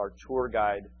 She was our tour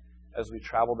guide as we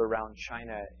traveled around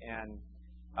China. And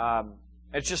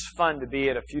it's just fun to be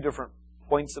at a few different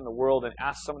points in the world and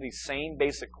ask some of these same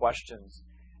basic questions.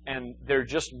 And they're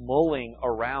just mulling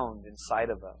around inside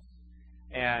of us.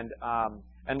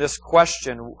 And this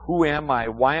question, who am I?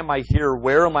 Why am I here?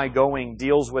 Where am I going?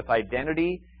 Deals with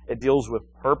identity, it deals with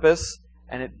purpose,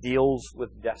 and it deals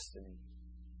with destiny.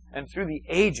 And through the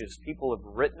ages, people have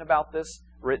written about this,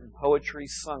 written poetry,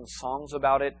 sung songs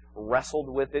about it, wrestled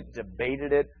with it,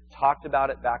 debated it, talked about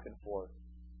it back and forth.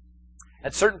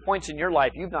 At certain points in your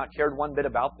life, you've not cared one bit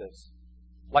about this.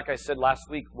 Like I said last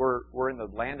week, we're in the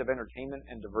land of entertainment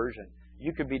and diversion.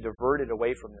 You could be diverted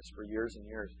away from this for years and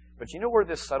years. But you know where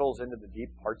this settles into the deep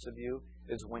parts of you?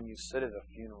 Is when you sit at a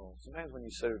funeral. Sometimes when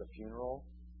you sit at a funeral,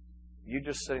 you're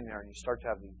just sitting there and you start to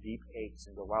have these deep aches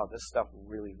and go, wow, this stuff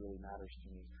really, really matters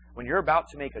to me. When you're about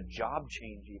to make a job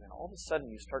change even, all of a sudden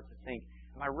you start to think,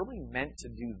 am I really meant to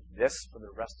do this for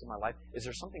the rest of my life? Is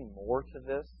there something more to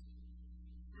this?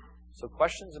 So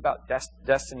questions about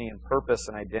destiny and purpose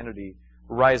and identity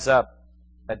rise up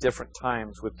at different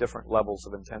times with different levels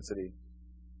of intensity.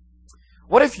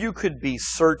 What if you could be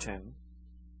certain,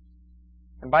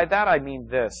 and by that I mean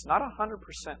this, not 100%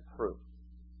 proof,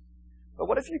 but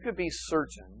what if you could be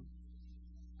certain,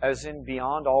 as in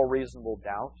beyond all reasonable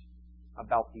doubt,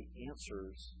 about the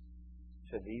answers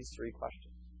to these three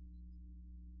questions?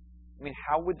 I mean,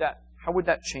 how would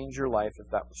that change your life if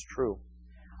that was true?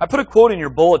 I put a quote in your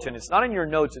bulletin. It's not in your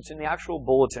notes. It's in the actual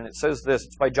bulletin. It says this.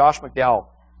 It's by Josh McDowell.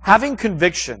 Having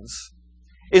convictions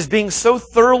is being so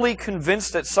thoroughly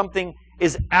convinced that something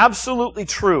is absolutely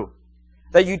true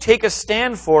that you take a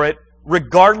stand for it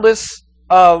regardless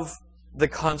of the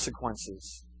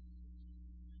consequences.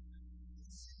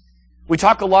 We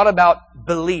talk a lot about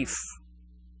belief.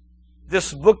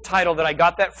 This book title that I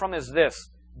got that from is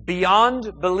this: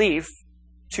 Beyond Belief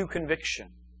to Conviction.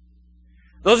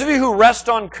 Those of you who rest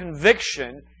on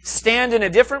conviction stand in a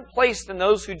different place than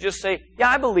those who just say, yeah,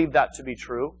 I believe that to be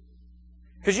true.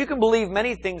 Because you can believe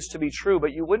many things to be true,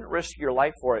 but you wouldn't risk your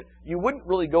life for it. You wouldn't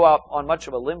really go out on much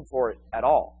of a limb for it at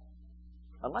all,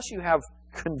 unless you have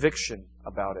conviction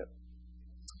about it.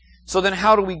 So then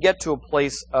how do we get to a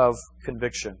place of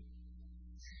conviction?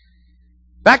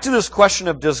 Back to this question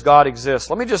of does God exist?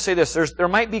 Let me just say this. There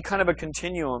might be kind of a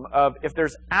continuum of if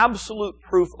there's absolute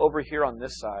proof over here on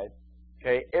this side,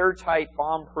 okay, airtight,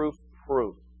 bomb-proof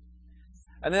proof.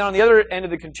 And then on the other end of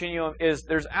the continuum is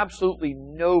there's absolutely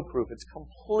no proof. It's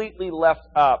completely left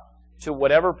up to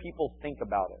whatever people think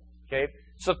about it. Okay?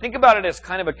 So think about it as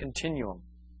kind of a continuum.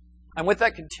 And with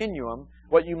that continuum,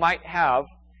 what you might have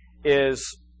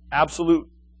is absolute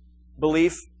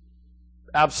belief,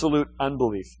 absolute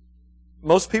unbelief.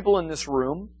 Most people in this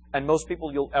room, and most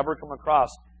people you'll ever come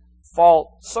across,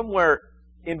 fall somewhere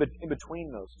in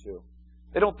between those two.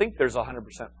 They don't think there's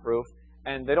 100% proof,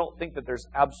 and they don't think that there's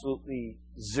absolutely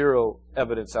zero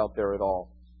evidence out there at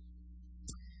all.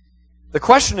 The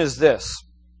question is this: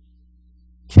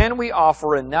 can we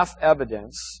offer enough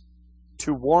evidence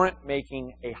to warrant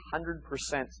making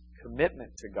 100%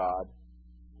 commitment to God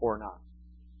or not?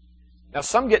 Now,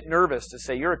 some get nervous to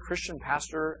say, you're a Christian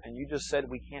pastor and you just said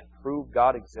we can't prove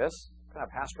God exists? What kind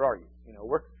of pastor are you? You know,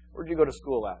 where'd you go to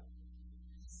school at?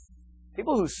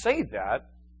 People who say that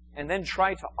and then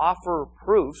try to offer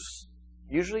proofs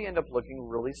usually end up looking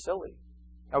really silly.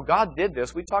 Now, God did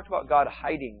this. We talked about God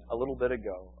hiding a little bit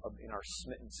ago in our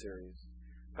Smitten series.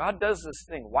 God does this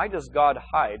thing. Why does God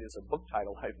hide is a book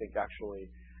title, I think, actually.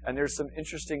 And there's some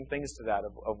interesting things to that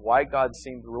of why God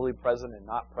seemed really present and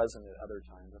not present at other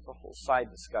times. That's a whole side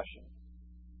discussion.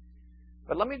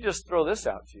 But let me just throw this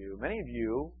out to you. Many of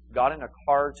you got in a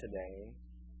car today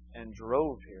and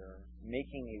drove here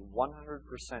making a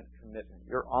 100% commitment.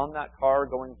 You're on that car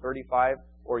going 35,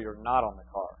 or you're not on the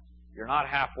car. You're not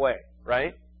halfway,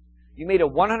 right? You made a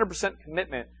 100%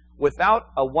 commitment without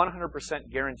a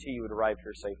 100% guarantee you would arrive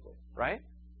here safely, right?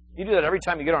 You do that every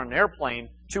time you get on an airplane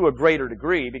to a greater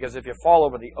degree, because if you fall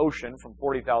over the ocean from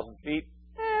 40,000 feet,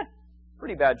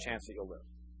 pretty bad chance that you'll live.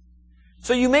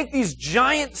 So you make these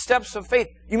giant steps of faith.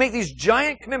 You make these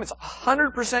giant commitments,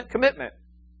 100% commitment,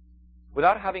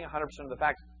 without having 100% of the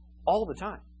facts all the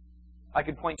time. I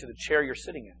could point to the chair you're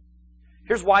sitting in.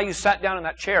 Here's why you sat down in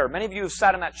that chair. Many of you have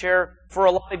sat in that chair for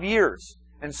a lot of years.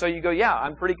 And so you go, yeah,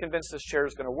 I'm pretty convinced this chair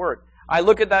is going to work. I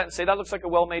look at that and say, that looks like a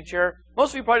well-made chair.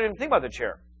 Most of you probably didn't think about the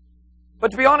chair. But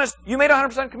to be honest, you made a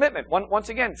 100% commitment. Once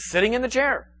again, sitting in the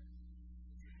chair.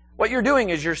 What you're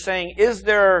doing is you're saying, is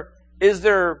there,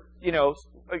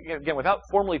 again, without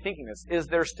formally thinking this, is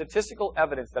there statistical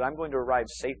evidence that I'm going to arrive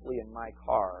safely in my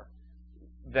car,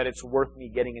 that it's worth me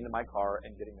getting into my car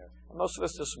and getting there? And most of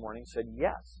us this morning said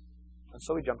yes. And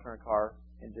so we jumped in our car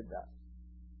and did that.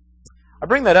 I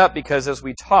bring that up because as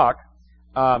we talk,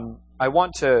 I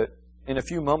want to, in a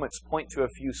few moments, point to a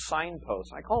few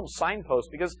signposts. I call them signposts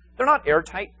because they're not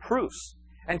airtight proofs.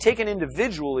 And taken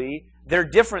individually, they're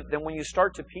different than when you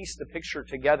start to piece the picture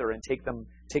together and take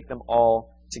them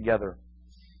all together.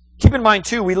 Keep in mind,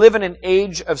 too, we live in an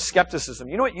age of skepticism.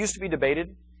 You know what used to be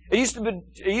debated? It used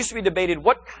to be debated,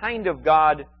 what kind of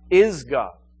God is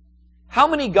God? How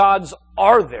many gods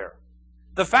are there?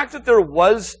 The fact that there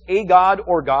was a God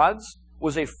or gods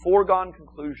was a foregone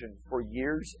conclusion for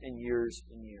years and years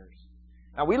and years.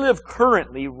 Now, we live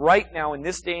currently, right now, in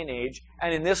this day and age,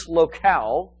 and in this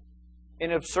locale,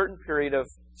 in a certain period of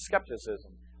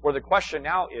skepticism, where the question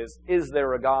now is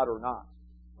there a God or not?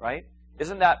 Right?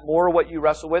 Isn't that more what you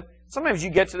wrestle with? Sometimes you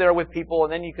get to there with people,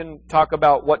 and then you can talk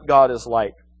about what God is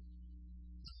like.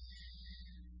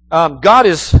 God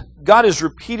is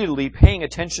repeatedly paying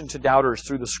attention to doubters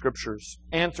through the Scriptures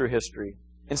and through history.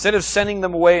 Instead of sending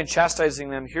them away and chastising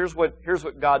them, here's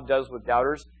what God does with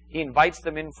doubters. He invites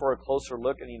them in for a closer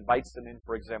look, and He invites them in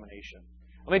for examination.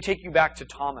 Let me take you back to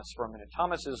Thomas for a minute.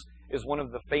 Thomas is one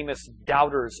of the famous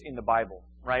doubters in the Bible,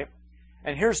 right?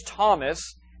 And here's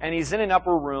Thomas, and he's in an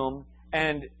upper room,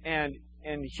 and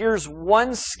here's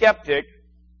one skeptic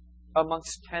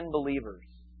amongst 10 believers.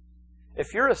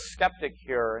 If you're a skeptic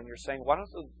here and you're saying, why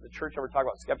doesn't the church ever talk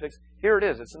about skeptics? Here it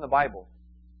is. It's in the Bible.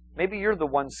 Maybe you're the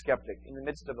one skeptic in the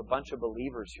midst of a bunch of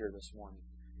believers here this morning.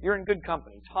 You're in good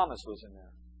company. Thomas was in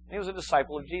there. And he was a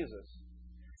disciple of Jesus.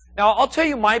 Now, I'll tell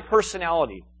you my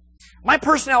personality. My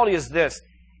personality is this.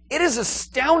 It is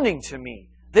astounding to me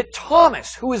that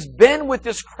Thomas, who has been with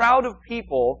this crowd of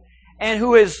people and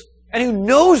who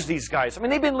knows these guys, I mean,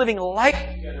 they've been living life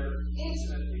together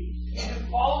intimately and been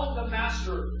following the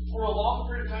Master for a long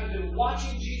period of time, been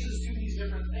watching Jesus do these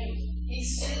different things. He's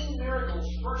seen miracles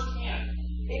firsthand.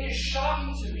 It is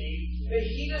shocking to me that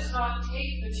he does not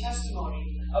take the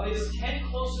testimony of his 10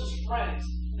 closest friends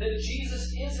that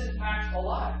Jesus is in fact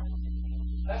alive.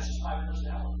 That's just my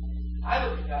personality. I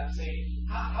look at that and say,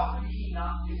 how could he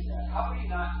not do that? How could he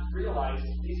not realize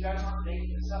these guys aren't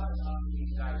making this up? It's not who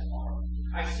these guys are.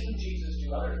 I've seen Jesus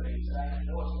do other things that I have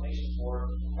no explanation for.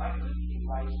 Why couldn't he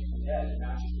rise from the dead and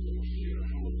magically appear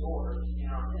through the door in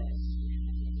our midst?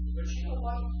 But you know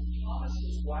what? Thomas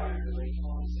is wired the way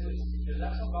Thomas is, because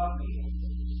that's how God made him.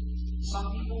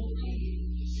 Some people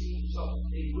need to see themselves.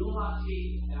 They will not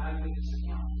take an eyewitness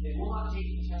account. They will not take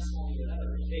the testimony of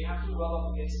another. They have to well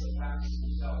up against the facts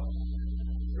themselves.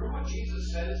 Remember what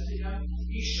Jesus says to him?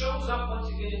 He shows up once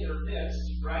again in their midst,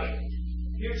 right?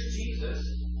 Here's Jesus.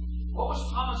 What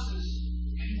was Thomas's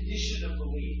condition of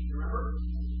belief? Remember?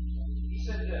 He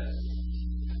said this.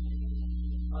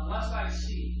 Unless I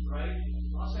see, right?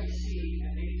 Unless I see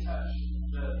and maybe touch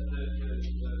the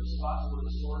spots where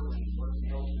the sword was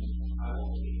nailed to, I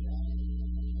won't believe that.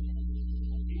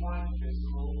 He wanted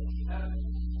physical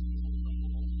evidence.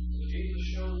 So Jesus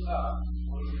shows up.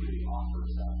 What does he do? He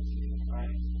offers that to you, right?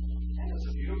 And it's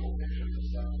a beautiful picture of the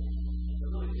stuff. I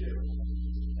really do.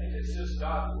 And it's just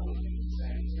God willing and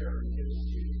saying, here, he gives it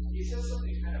to you. He says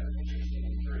something kind of interesting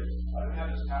and curious. I don't have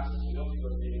this passage, so you don't need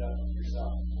to read it up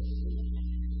yourself.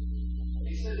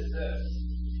 He says this.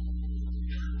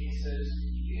 He says,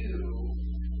 you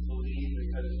believe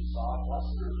because you saw.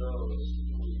 Blessed are those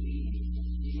who believe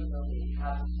even though they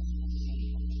haven't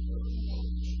seen or known.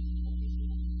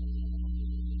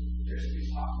 Here's what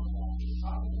he's talking about. He's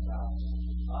talking about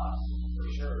us, for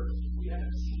sure. We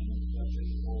haven't seen the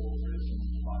physical risen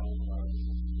body of Christ.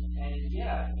 And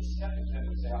yet, the skeptic then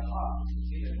would say, aha,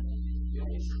 see,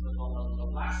 the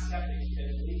last skeptic can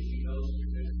at least be those who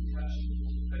physically touch him.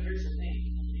 But here's the thing.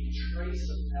 The trace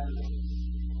of evidence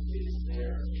is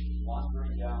there,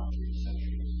 wandering down through the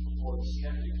centuries for the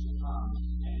skeptic to come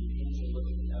and begin to look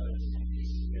at the evidence and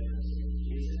piece together and say,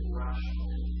 is it rational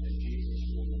that Jesus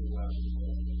really was?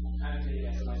 I'm kind of getting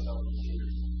ahead of myself here,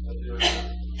 but there is.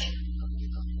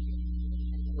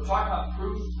 We're talking about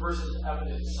proof versus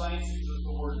evidence. Science uses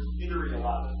the word theory a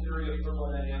lot, the theory of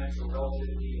thermodynamics or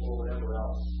relativity or whatever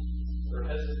else. They're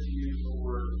hesitant to use the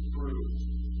word proof.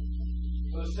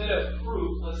 So instead of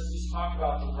proof, let's just talk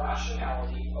about the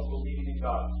rationality of believing in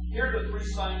God. Here are the 3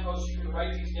 signposts. You can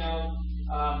write these down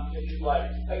if you'd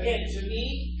like. Again, to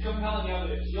me, compelling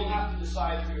evidence. You'll have to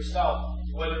decide for yourself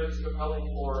whether it's compelling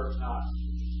or not.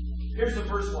 Here's the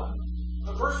first one.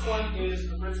 The first one is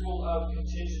the principle of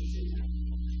contingency.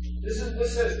 This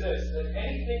says this, that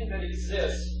anything that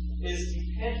exists is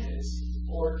dependent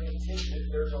or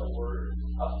contingent, there's our word,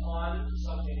 upon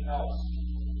something else.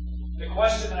 The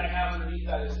question that I have underneath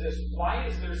that is this: why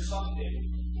is there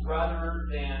something rather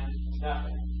than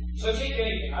nothing? So take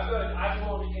anything. I've got an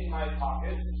iPhone in my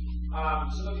pocket.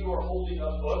 Some of you are holding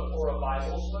a book or a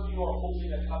Bible. Some of you are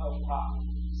holding a cup of coffee.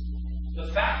 The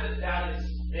fact that that is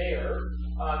there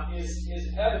is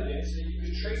evidence that you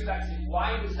can trace back to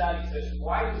why does that exist?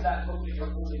 Why does that book that you're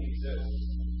holding exist?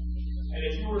 And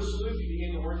if you were a sleuth, you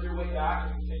begin to work your way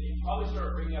back, and you probably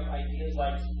start bringing up ideas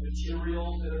like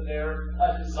materials that are there,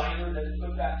 a designer that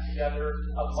put that together,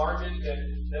 a market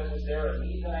that was there, a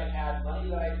need that I had, money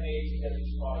that I paid to get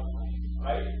this product,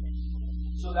 right?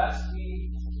 So that's the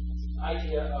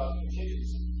idea of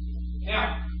contingency.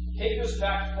 Now, take this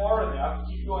back far enough,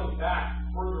 keep going back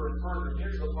further and further.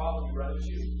 Here's the problem you run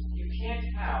into. You can't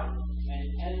have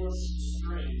an endless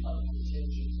stream of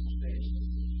contingent things.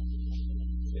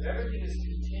 If everything is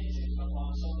contingent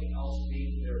upon something else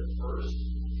being there first,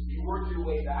 you work your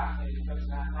way back and it becomes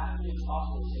mathematically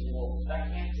impossible to say, well, that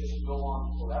can't just go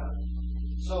on forever.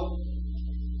 So,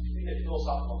 we get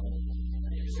philosophical.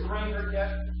 Is your brain hurt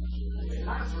yet?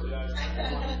 Mine sort of does.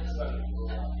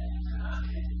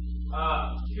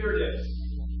 Here it is.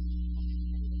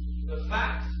 The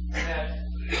fact that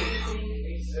anything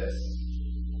exists,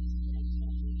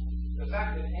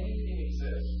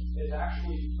 is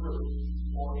actually proof,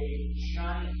 or a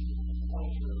giant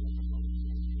pointer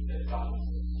that God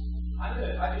exists. I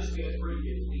just made a pretty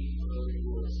good leap for those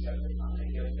who are skeptics. I'm going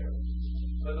to get there.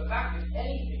 But the fact that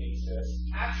anything exists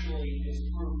actually is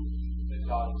proof that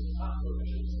God exists. Not proof, I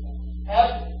should say.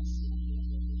 Evidence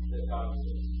that God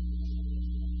exists.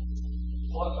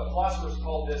 Philosophers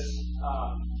call this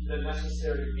the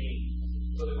necessary being.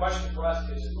 So the question for us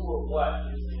is, who or what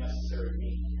is the necessary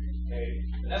being? Okay?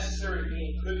 The necessary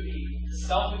being could be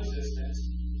self-existent,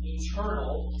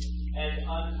 eternal, and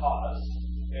uncaused.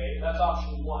 Okay? That's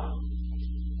option one.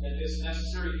 That this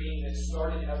necessary being that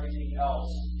started everything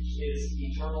else is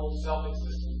eternal,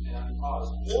 self-existent, and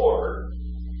uncaused. Or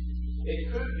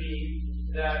it could be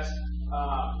that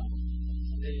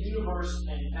the universe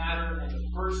and matter and the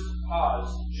first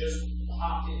cause just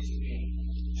popped into being,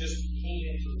 just came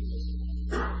into existence.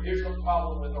 Here's the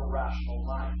problem with a rational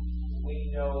mind.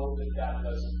 We know that that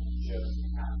doesn't just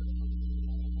happen.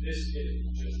 This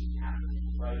didn't just happen,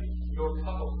 right? Your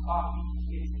cup of coffee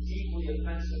is deeply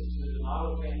offensive to the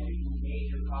Donato family who made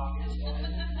your coffee this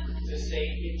morning to say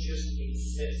it just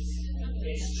exists.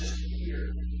 It's just here.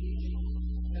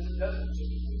 Because it doesn't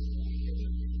just exist.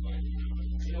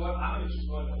 You know what? I'm going to just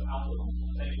go ahead and outline.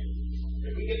 Thank you.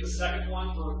 If we get the second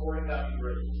one for recording, that would be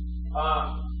great.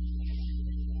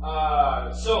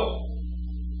 So,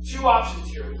 two options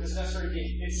here with this necessary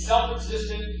being. It's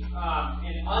self-existent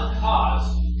and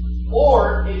uncaused,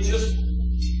 or it just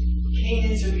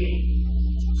came into being.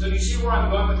 So do you see where I'm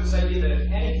going with this idea that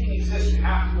if anything exists, you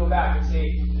have to go back and say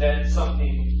that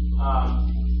something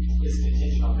is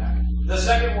contingent on that. The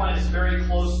second one is very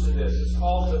close to this. It's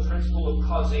called the principle of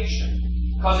causation.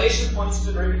 Causation points to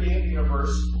the very beginning of the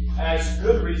universe as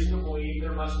good reason to believe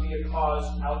there must be a cause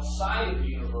outside of the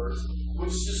universe,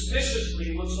 which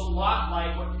suspiciously looks a lot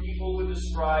like what people would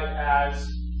describe as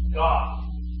God.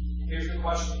 Here's the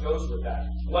question that goes with that.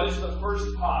 What is the first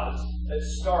cause that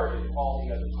started all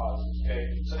the other causes? Okay?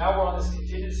 So now we're on this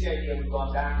contingency idea. We've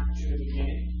gone back to the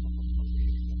beginning.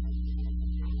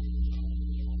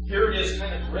 Here it is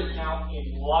kind of written out in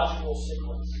logical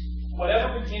sequence.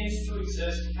 Whatever begins to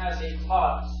exist has a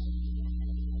cause.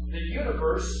 The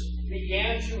universe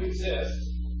began to exist.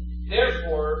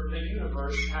 Therefore, the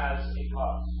universe has a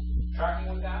cause.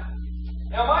 Tracking with that?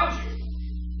 Now, mind you,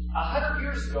 100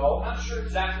 years ago, I'm not sure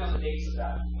exactly on the dates of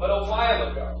that, but a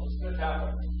while ago, let's put it that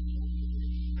way,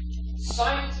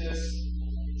 scientists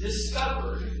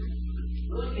discovered,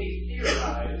 really they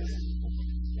theorized,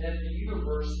 that the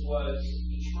universe was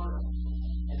eternal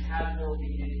and had no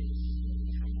beginning.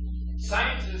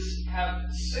 Scientists have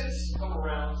since come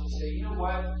around to say, you know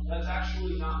what, that's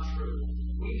actually not true.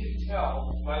 We can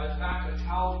tell by the fact of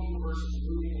how the universe is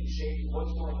moving and shaping,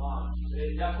 what's going on, that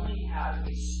it definitely had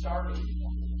a starting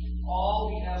point. All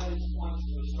the evidence points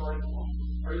to a starting point.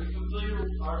 Are you familiar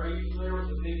with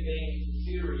the Big Bang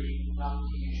Theory, not the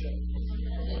TV show?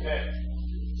 Okay.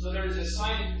 So there's a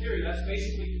scientific theory that's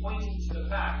basically pointing to the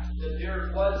fact that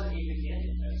there was a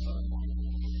beginning at some point.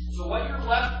 So what you're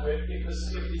left with, if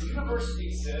the universe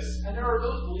exists, and there are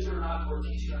those, believe it or not, who are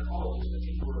teaching our colleges, the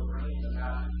people who are bringing them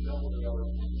out, who don't really know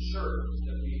sure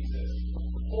that we exist.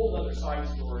 A whole other side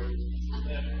story.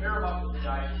 And pair them up with the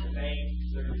guy in the bank,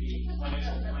 there could be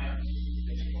financial plans.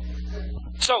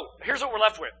 So here's what we're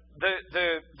left with.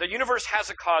 The universe has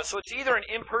a cause. So it's either an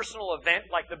impersonal event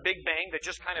like the Big Bang that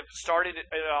just kind of started it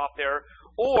off there,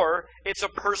 or it's a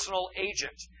personal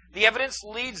agent. The evidence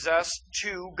leads us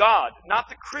to God, not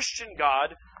the Christian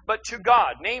God, but to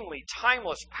God, namely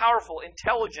timeless, powerful,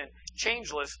 intelligent,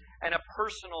 changeless, and a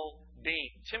personal being.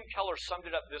 Tim Keller summed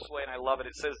it up this way, and I love it.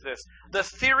 It says this: the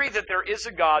theory that there is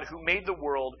a God who made the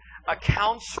world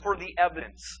accounts for the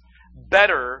evidence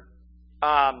better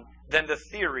than the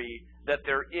theory that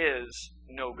there is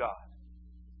no God.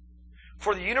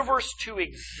 For the universe to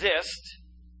exist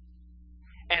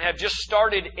and have just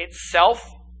started itself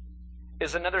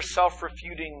is another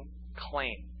self-refuting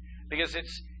claim. Because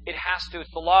it's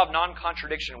the law of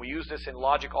non-contradiction. We use this in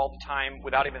logic all the time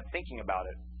without even thinking about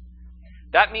it.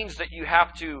 That means that you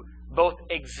have to both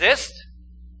exist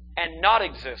and not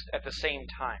exist at the same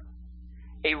time.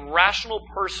 A rational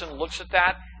person looks at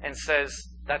that and says,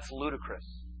 that's ludicrous.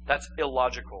 That's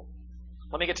illogical.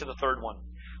 Let me get to the third one.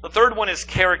 The third one is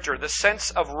character, the sense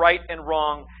of right and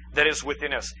wrong that is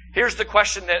within us. Here's the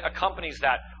question that accompanies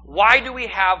that. Why do we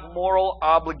have moral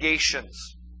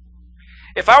obligations?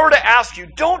 If I were to ask you,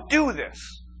 don't do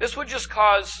this, this would just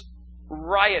cause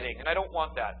rioting, and I don't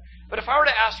want that. But if I were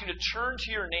to ask you to turn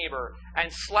to your neighbor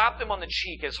and slap them on the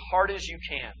cheek as hard as you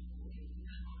can,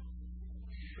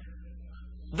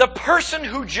 the person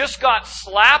who just got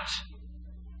slapped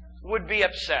would be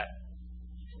upset.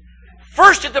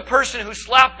 First at the person who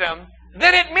slapped them,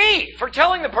 then at me for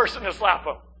telling the person to slap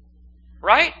them.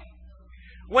 Right?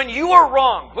 When you are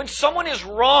wronged, when someone is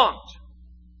wronged,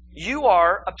 you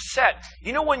are upset.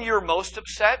 You know when you're most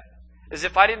upset? Is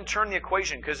if I didn't turn the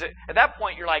equation. Because at that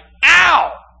point you're like,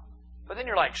 ow! But then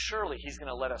you're like, surely he's going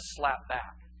to let us slap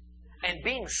back. And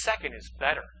being second is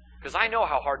better. Because I know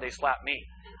how hard they slap me.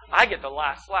 I get the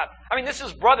last slap. I mean, this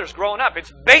is brothers growing up.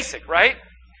 It's basic, right?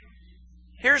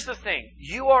 Here's the thing.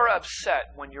 You are upset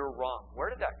when you're wrong. Where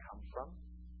did that come from?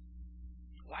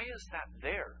 Why is that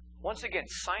there? Once again,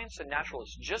 science and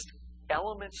naturalists, just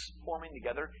elements forming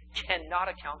together, cannot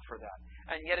account for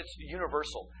that. And yet it's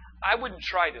universal. I wouldn't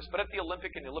try this, but at the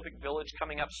Olympic and the Olympic Village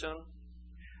coming up soon,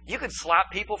 you could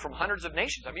slap people from hundreds of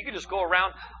nations. I mean, you could just go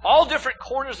around all different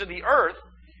corners of the earth,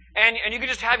 and you could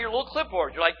just have your little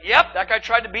clipboard. You're like, yep, that guy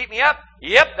tried to beat me up.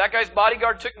 Yep, that guy's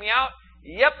bodyguard took me out.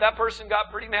 Yep, that person got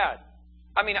pretty mad.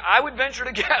 I mean, I would venture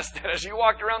to guess that as you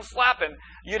walked around slapping,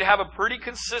 you'd have a pretty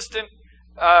consistent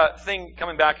thing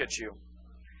coming back at you.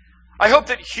 I hope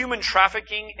that human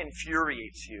trafficking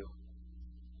infuriates you.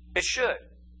 It should.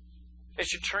 It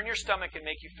should turn your stomach and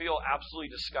make you feel absolutely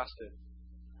disgusted.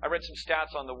 I read some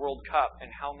stats on the World Cup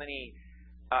and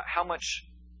how much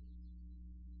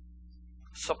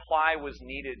supply was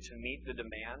needed to meet the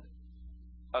demand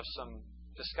of some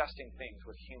disgusting things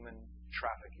with human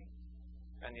trafficking.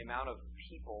 And the amount of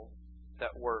people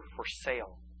that were for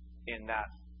sale in that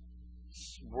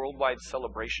worldwide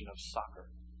celebration of soccer.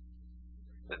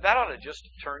 That ought to just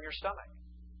turn your stomach.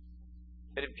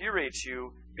 It infuriates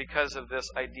you because of this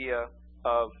idea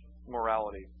of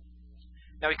morality.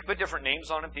 Now, we can put different names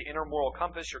on it, the inner moral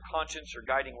compass, your conscience, your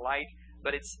guiding light,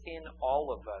 but it's in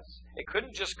all of us. It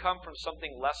couldn't just come from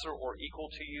something lesser or equal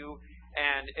to you,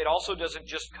 and it also doesn't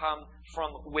just come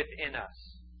from within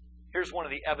us. Here's one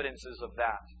of the evidences of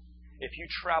that. If you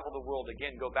travel the world,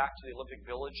 again, go back to the Olympic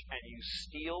Village, and you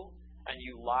steal, and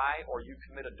you lie, or you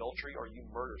commit adultery, or you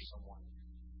murder someone,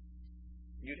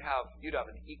 you'd have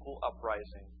an equal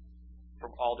uprising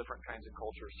from all different kinds of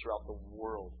cultures throughout the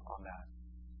world on that.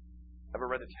 Ever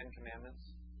read the Ten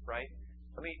Commandments? Right?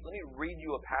 Let me read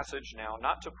you a passage now,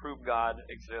 not to prove God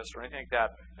exists or anything like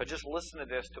that, but just listen to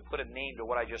this to put a name to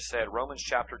what I just said. Romans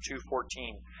chapter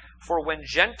 2:14. For when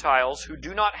Gentiles who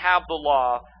do not have the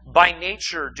law by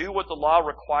nature do what the law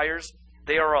requires,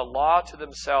 they are a law to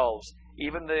themselves,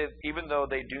 even though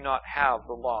they do not have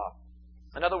the law.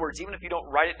 In other words, even if you don't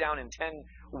write it down in 10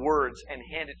 words and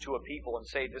hand it to a people and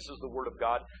say, this is the Word of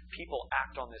God, people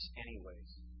act on this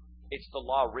anyways. It's the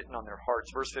law written on their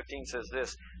hearts. Verse 15 says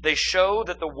this: they show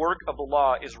that the work of the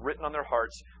law is written on their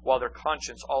hearts, while their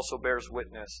conscience also bears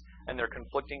witness, and their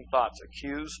conflicting thoughts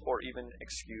accuse or even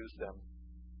excuse them.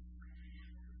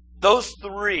 Those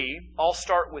three all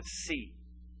start with C.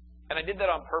 And I did that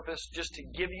on purpose just to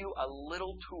give you a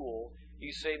little tool.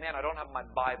 You say, man, I don't have my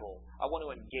Bible. I want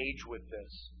to engage with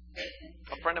this.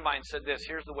 A friend of mine said this.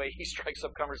 Here's the way he strikes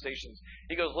up conversations.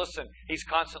 He goes, listen, he's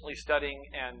constantly studying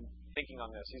and thinking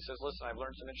on this. He says, listen, I've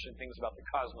learned some interesting things about the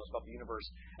cosmos, about the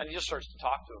universe. And he just starts to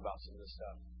talk to him about some of this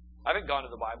stuff. I haven't gone to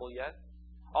the Bible yet.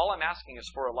 All I'm asking is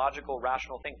for a logical,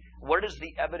 rational thing. Where does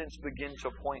the evidence begin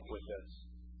to point with this?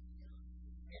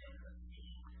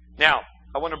 Now,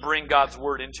 I want to bring God's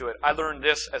Word into it. I learned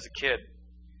this as a kid.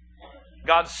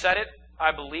 God said it.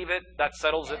 I believe it, that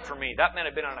settles it for me. That might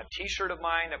have been on a t-shirt of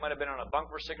mine. That might have been on a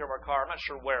bumper sticker of our car. I'm not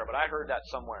sure where, but I heard that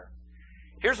somewhere.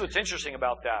 Here's what's interesting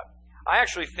about that. I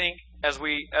actually think as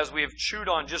we have chewed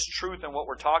on just truth and what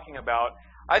we're talking about,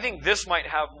 I think this might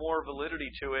have more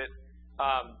validity to it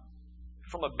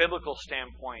from a biblical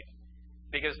standpoint,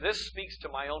 because this speaks to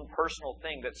my own personal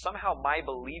thing, that somehow my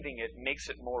believing it makes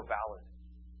it more valid.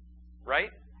 Right?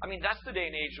 I mean, that's the day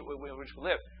and age in which we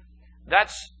live.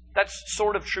 That's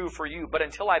sort of true for you, but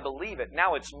until I believe it,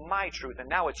 now it's my truth, and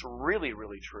now it's really,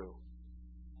 really true.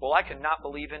 Well, I cannot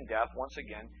believe in death once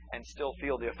again and still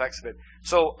feel the effects of it.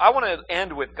 So I want to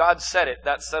end with, God said it,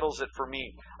 that settles it for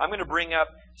me. I'm going to bring up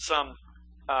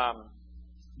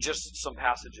just some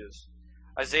passages.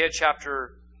 Isaiah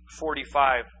chapter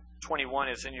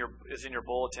 45:21 is in your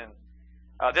bulletin.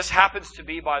 This happens to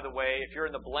be, by the way, if you're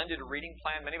in the blended reading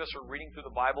plan, many of us are reading through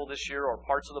the Bible this year or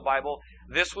parts of the Bible.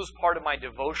 This was part of my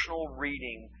devotional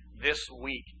reading this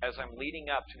week as I'm leading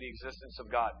up to the existence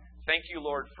of God. Thank you,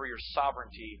 Lord, for your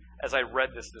sovereignty as I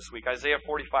read this week. Isaiah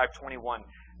 45:21.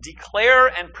 Declare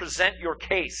and present your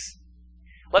case.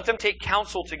 Let them take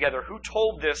counsel together. Who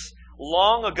told this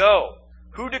long ago?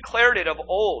 Who declared it of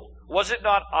old? Was it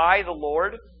not I, the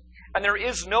Lord? And there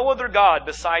is no other God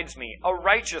besides me, a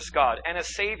righteous God and a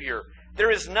Savior.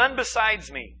 There is none besides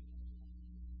me.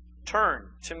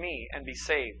 Turn to me and be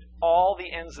saved, all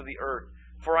the ends of the earth,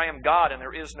 for I am God and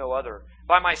there is no other.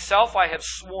 By myself I have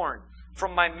sworn.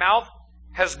 From my mouth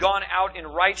has gone out in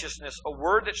righteousness a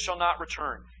word that shall not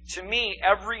return. To me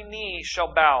every knee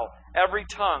shall bow, every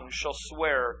tongue shall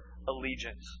swear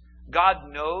allegiance. God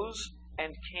knows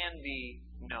and can be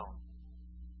known.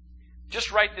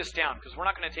 Just write this down, because we're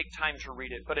not going to take time to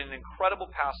read it, but an incredible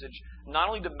passage, not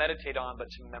only to meditate on, but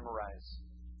to memorize.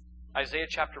 Isaiah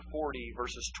chapter 40,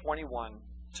 verses 21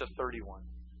 to 31.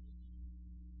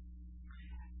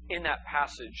 In that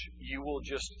passage, you will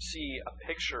just see a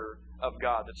picture of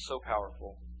God that's so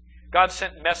powerful. God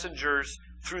sent messengers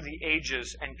through the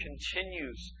ages and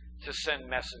continues to send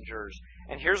messengers.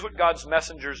 And here's what God's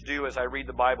messengers do as I read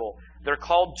the Bible. They're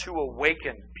called to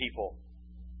awaken people.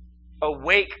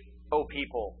 Awake, O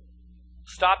people.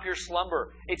 Stop your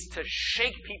slumber. It's to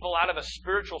shake people out of a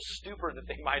spiritual stupor that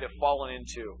they might have fallen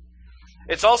into.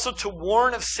 It's also to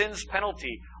warn of sin's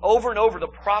penalty. Over and over, the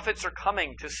prophets are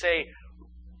coming to say,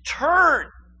 turn,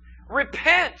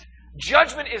 repent.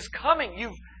 Judgment is coming.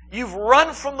 You've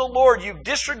run from the Lord. You've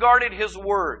disregarded His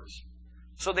words.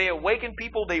 So they awaken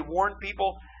people, they warn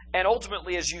people, and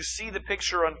ultimately, as you see the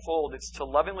picture unfold, it's to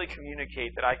lovingly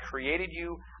communicate that I created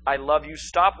you, I love you,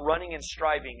 stop running and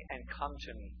striving, and come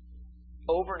to me.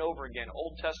 Over and over again,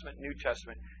 Old Testament, New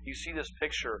Testament, you see this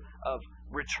picture of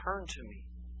return to me,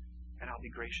 and I'll be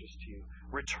gracious to you.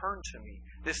 Return to me.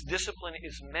 This discipline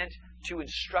is meant to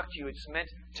instruct you. It's meant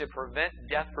to prevent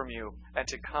death from you and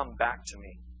to come back to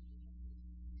me.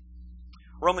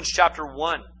 Romans chapter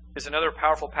 1 is another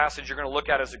powerful passage you're going to look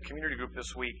at as a community group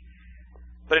this week.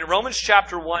 But in Romans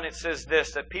chapter 1, it says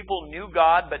this, that people knew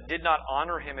God but did not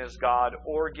honor Him as God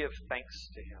or give thanks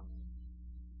to Him.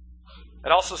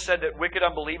 It also said that wicked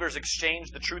unbelievers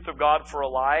exchanged the truth of God for a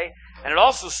lie. And it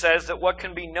also says that what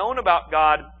can be known about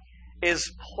God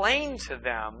is plain to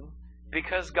them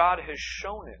because God has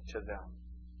shown it to them.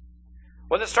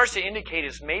 What it starts to indicate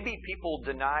is maybe people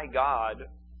deny God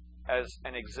as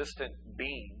an existent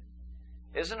being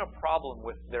isn't a problem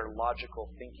with their logical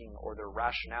thinking or their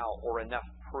rationale or enough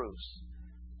proofs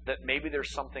that maybe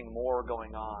there's something more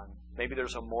going on. Maybe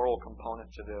there's a moral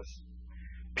component to this.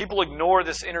 People ignore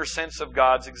this inner sense of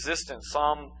God's existence.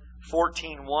 Psalm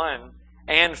 14:1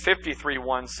 and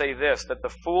 53:1 say this, that the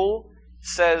fool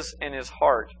says in his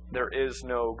heart, there is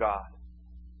no God.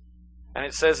 And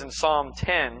it says in Psalm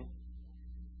 10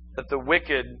 that the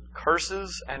wicked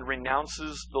curses and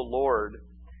renounces the Lord,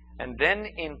 and then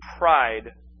in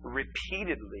pride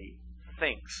repeatedly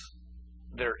thinks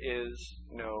there is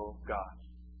no God.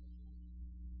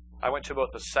 I went to both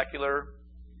a secular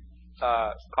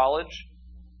college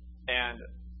and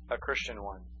a Christian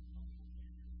one.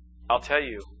 I'll tell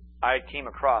you, I came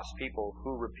across people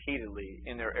who repeatedly,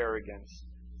 in their arrogance,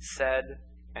 said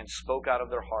and spoke out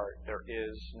of their heart, there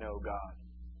is no God,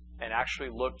 and actually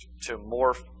looked to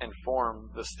morph and form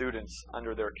the students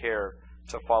under their care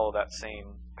to follow that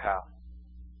same path.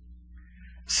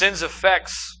 Sin's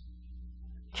effects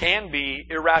can be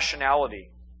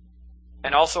irrationality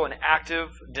and also an active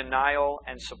denial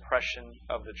and suppression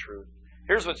of the truth.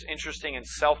 Here's what's interesting and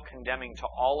self-condemning to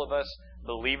all of us,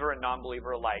 believer and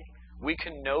non-believer alike. We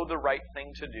can know the right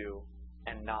thing to do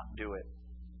and not do it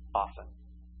often.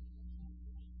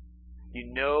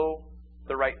 You know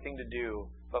the right thing to do,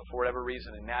 but for whatever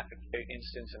reason, in that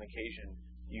instance and occasion,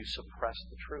 you suppress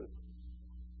the truth.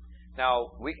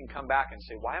 Now, we can come back and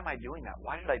say, why am I doing that?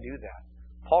 Why did I do that?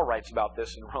 Paul writes about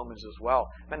this in Romans as well.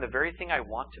 Man, the very thing I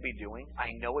want to be doing,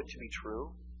 I know it to be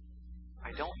true,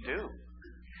 I don't do.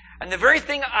 And the very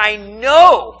thing I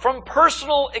know from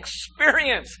personal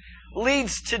experience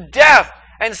leads to death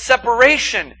and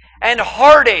separation and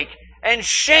heartache and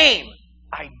shame,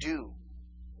 I do.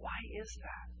 Why is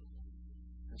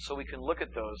that? And so we can look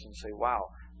at those and say, wow,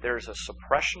 there's a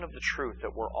suppression of the truth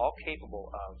that we're all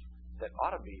capable of that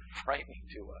ought to be frightening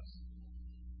to us.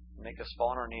 Make us fall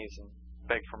on our knees and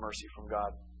beg for mercy from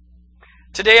God.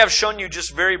 Today I've shown you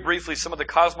just very briefly some of the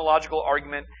cosmological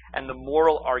argument and the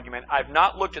moral argument. I've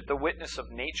not looked at the witness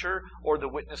of nature or the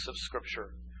witness of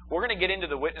Scripture. We're going to get into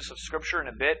the witness of Scripture in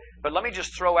a bit, but let me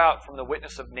just throw out from the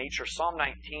witness of nature. Psalm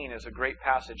 19 is a great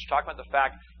passage talking about the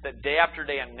fact that day after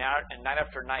day and night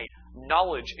after night,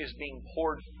 knowledge is being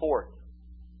poured forth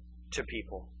to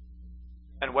people.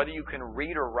 And whether you can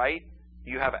read or write,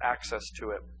 you have access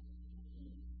to it.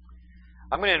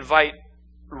 I'm going to invite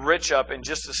Rich up in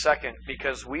just a second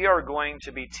because we are going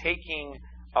to be taking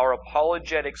our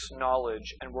apologetics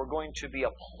knowledge and we're going to be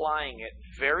applying it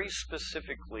very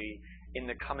specifically in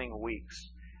the coming weeks.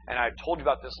 And I told you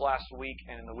about this last week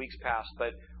and in the weeks past,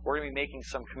 but we're going to be making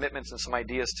some commitments and some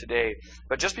ideas today.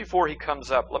 But just before he comes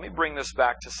up, let me bring this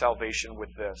back to salvation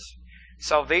with this.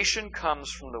 Salvation comes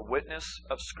from the witness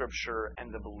of Scripture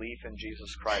and the belief in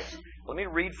Jesus Christ. Let me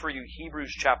read for you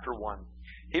Hebrews chapter 1.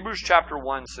 Hebrews chapter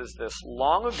 1 says this,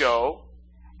 long ago,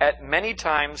 at many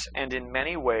times and in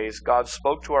many ways, God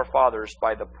spoke to our fathers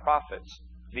by the prophets.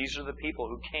 These are the people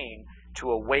who came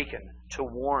to awaken, to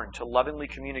warn, to lovingly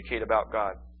communicate about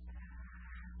God.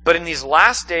 But in these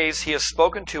last days He has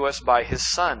spoken to us by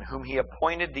His Son, whom He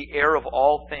appointed the heir of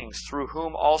all things, through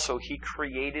whom also He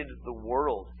created the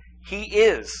world. He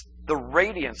is the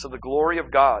radiance of the glory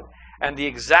of God and the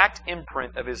exact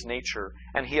imprint of His nature,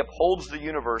 and He upholds the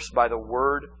universe by the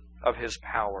word of His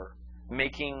power.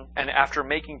 After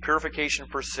making purification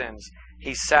for sins,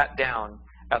 He sat down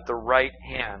at the right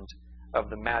hand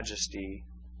of the Majesty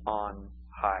on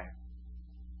high.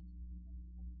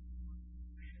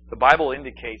 The Bible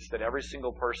indicates that every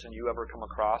single person you ever come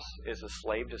across is a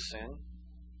slave to sin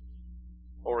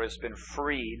or has been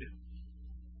freed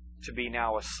to be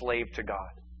now a slave to God.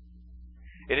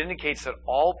 It indicates that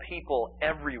all people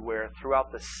everywhere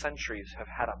throughout the centuries have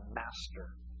had a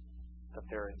master that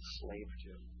they're enslaved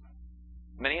to.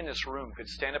 Many in this room could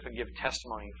stand up and give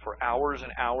testimony for hours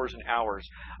and hours and hours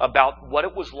about what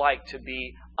it was like to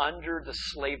be under the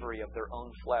slavery of their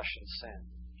own flesh and sin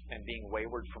and being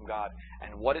wayward from God,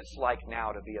 and what it's like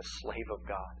now to be a slave of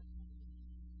God.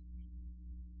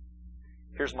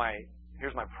 Here's my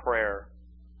prayer.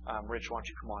 Rich, why don't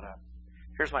you come on up?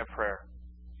 Here's my prayer.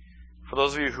 For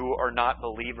those of you who are not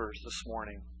believers this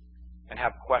morning and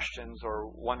have questions or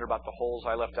wonder about the holes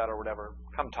I left out or whatever,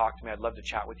 come talk to me. I'd love to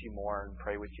chat with you more and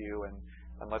pray with you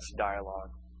and let's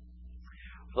dialogue.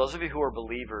 For those of you who are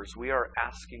believers, we are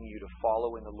asking you to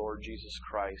follow in the Lord Jesus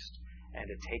Christ and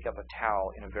to take up a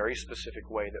towel in a very specific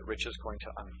way that Rich is going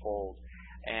to unfold.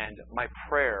 And my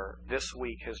prayer this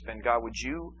week has been, God, would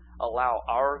you allow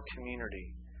our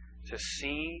community to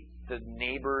see the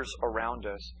neighbors around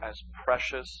us as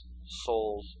precious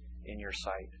souls in your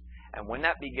sight. And when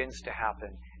that begins to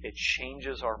happen, it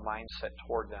changes our mindset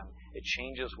toward them. It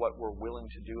changes what we're willing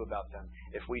to do about them.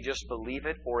 If we just believe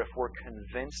it or if we're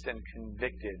convinced and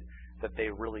convicted that they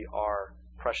really are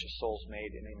precious souls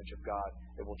made in the image of God,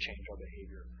 it will change our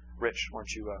behavior. Rich, why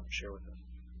don't you share with us?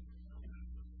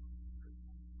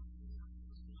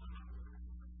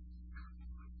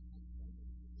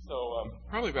 So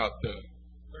probably about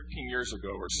 13 years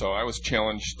ago or so, I was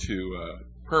challenged to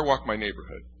prayer walk my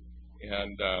neighborhood.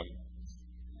 And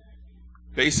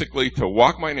basically to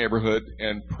walk my neighborhood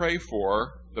and pray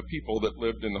for the people that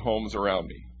lived in the homes around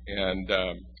me. And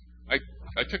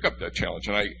I took up that challenge,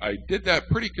 and I did that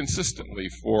pretty consistently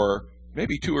for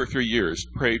maybe 2 or 3 years,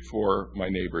 prayed for my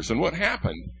neighbors. And what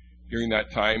happened during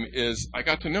that time is I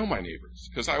got to know my neighbors,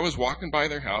 because I was walking by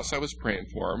their house, I was praying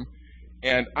for them,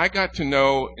 and I got to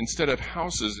know, instead of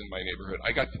houses in my neighborhood,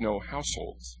 I got to know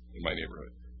households in my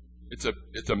neighborhood.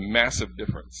 It's a massive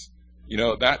difference. You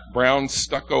know, that brown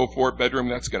stucco 4-bedroom,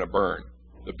 that's going to burn.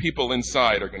 The people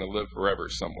inside are going to live forever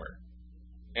somewhere.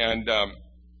 And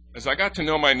as I got to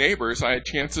know my neighbors, I had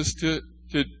chances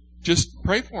to just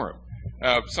pray for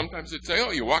them. Sometimes they'd say,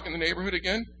 oh, you walk in the neighborhood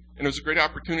again? And it was a great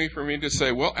opportunity for me to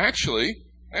say, well, actually,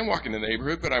 I'm walking in the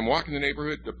neighborhood, but I'm walking the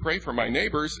neighborhood to pray for my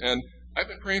neighbors, and I've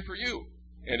been praying for you.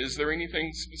 And is there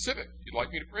anything specific you'd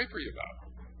like me to pray for you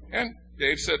about? And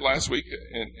Dave said last week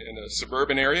in a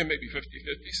suburban area, maybe 50-50.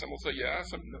 Some will say, yeah,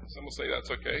 some will say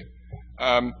that's okay.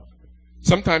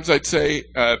 Sometimes I'd say,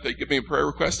 if they give me a prayer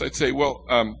request, I'd say, well,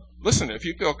 listen, if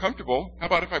you feel comfortable, how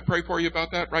about if I pray for you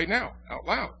about that right now, out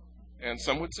loud? And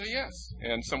some would say yes.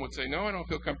 And some would say, no, I don't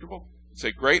feel comfortable. I'd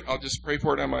say, great, I'll just pray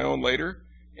for it on my own later.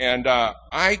 And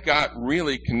I got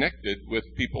really connected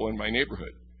with people in my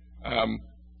neighborhood.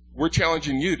 We're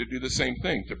challenging you to do the same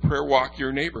thing, to prayer walk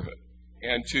your neighborhood,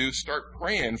 and to start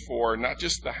praying for not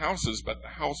just the houses, but the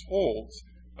households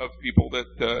of people that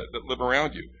live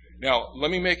around you. Now, let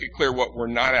me make it clear what we're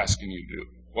not asking you to do.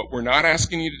 What we're not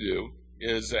asking you to do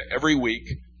is every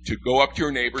week to go up to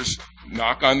your neighbors,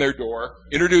 knock on their door,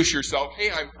 introduce yourself.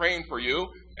 Hey, I'm praying for you,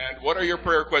 and what are your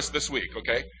prayer requests this week,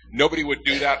 okay? Nobody would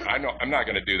do that. I know I'm not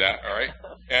going to do that, all right?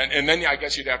 And then I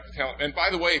guess you'd have to tell them. And by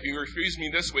the way, if you refuse me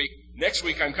this week, next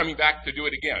week I'm coming back to do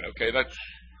it again, okay?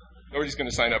 Nobody's going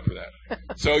to sign up for that.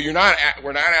 So we're not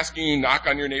asking you to knock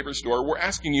on your neighbor's door. We're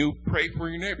asking you pray for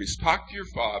your neighbors. Talk to your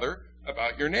Father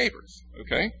about your neighbors,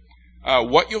 okay?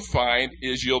 What you'll find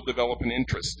is you'll develop an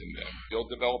interest in them. You'll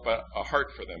develop a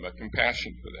heart for them, a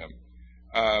compassion for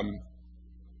them.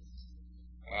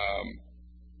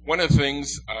 One of the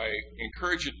things I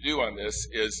encourage you to do on this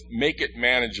is make it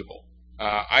manageable.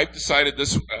 I've decided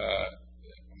this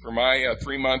for my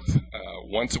 3-month,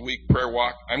 once-a-week prayer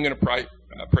walk, I'm going to pray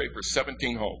for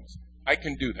 17 homes. I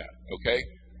can do that, okay?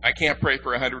 I can't pray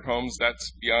for 100 homes.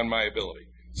 That's beyond my ability.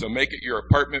 So make it your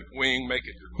apartment wing, make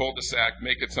it your cul-de-sac,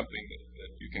 make it something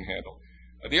that you can handle.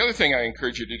 The other thing I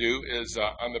encourage you to do is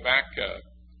on the back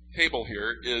table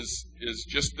here is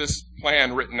just this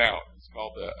plan written out. It's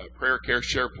called a Prayer Care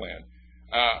Share Plan.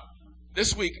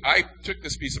 This week I took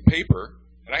this piece of paper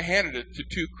and I handed it to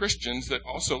 2 Christians that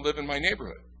also live in my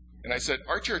neighborhood. And I said,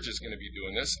 our church is going to be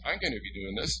doing this. I'm going to be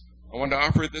doing this. I want to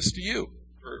offer this to you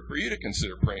for you to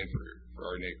consider praying for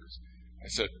our neighbors. I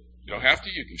said, you don't have to.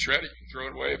 You can shred it. You can throw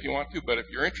it away if you want to. But if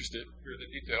you're interested, here are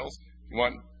the details. If you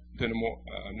want to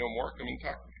know more, come and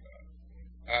talk to me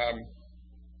about it.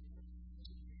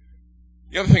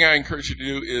 The other thing I encourage you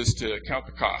to do is to count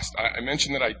the cost. I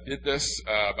mentioned that I did this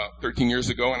about 13 years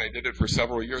ago, and I did it for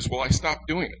several years. Well, I stopped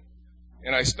doing it.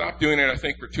 And I stopped doing it, I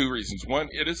think, for 2 reasons. One,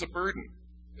 it is a burden.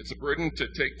 It's a burden to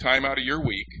take time out of your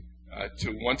week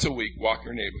to once a week walk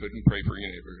your neighborhood and pray for your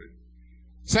neighborhood.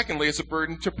 Secondly, it's a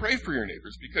burden to pray for your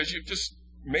neighbors because you've just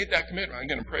made that commitment. I'm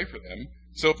going to pray for them.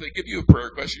 So if they give you a prayer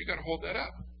request, you've got to hold that up.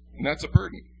 And that's a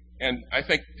burden. And I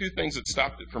think 2 things that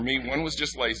stopped it for me. One was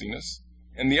just laziness.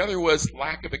 And the other was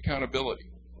lack of accountability.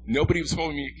 Nobody was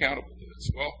holding me accountable to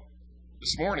this. Well,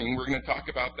 this morning we're going to talk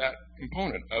about that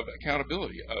component of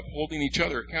accountability, of holding each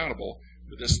other accountable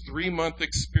for this 3-month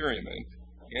experiment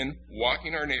in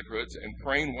walking our neighborhoods and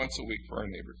praying once a week for our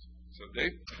neighbors. So,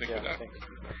 Dave, think of that.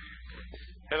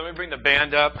 Hey, let me bring the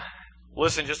band up.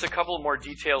 Listen, just a couple more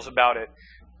details about it.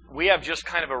 We have just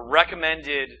kind of a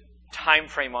recommended time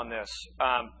frame on this.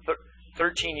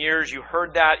 13 years, you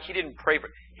heard that. He didn't pray for.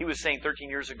 He was saying 13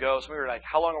 years ago, so we were like,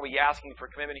 how long are we asking for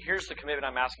commitment? Here's the commitment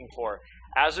I'm asking for.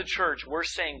 As a church, we're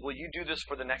saying, will you do this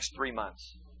for the next 3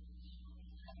 months?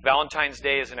 Valentine's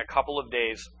Day is in a couple of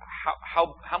days.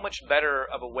 How much better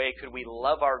of a way could we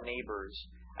love our neighbors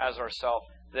as ourselves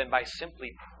than by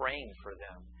simply praying for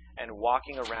them and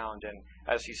walking around and,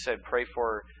 as he said, pray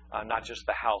for not just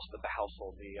the house, but the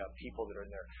household, the people that are in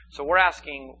there. So we're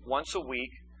asking once a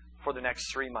week for the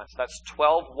next 3 months. That's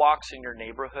 12 walks in your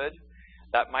neighborhood.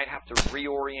 That might have to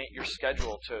reorient your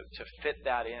schedule to fit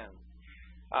that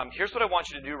in. Here's what I want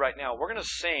you to do right now. We're going to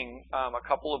sing a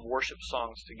couple of worship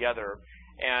songs together.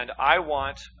 And I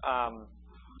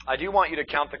do want you to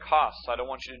count the costs. I don't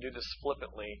want you to do this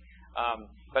flippantly.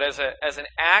 But as an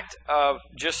act of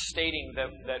just stating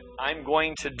that I'm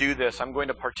going to do this, I'm going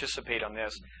to participate on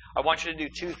this, I want you to do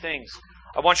 2 things.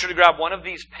 I want you to grab one of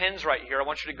these pens right here. I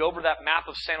want you to go over that map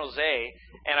of San Jose,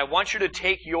 and I want you to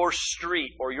take your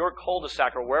street or your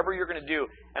cul-de-sac or wherever you're going to do,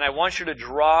 and I want you to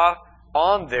draw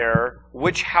on there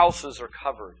which houses are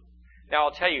covered. Now,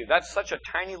 I'll tell you, that's such a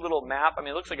tiny little map. I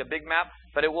mean, it looks like a big map,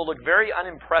 but it will look very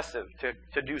unimpressive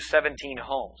to do 17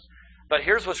 homes. But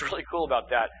here's what's really cool about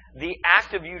that. The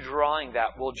act of you drawing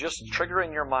that will just trigger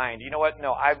in your mind, you know what?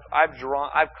 No, I've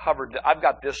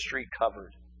got this street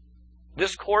covered.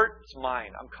 This court is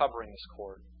mine. I'm covering this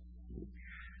court.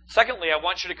 Secondly, I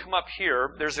want you to come up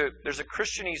here. There's a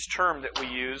Christianese term that we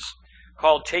use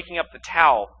called taking up the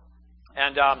towel.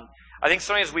 And I think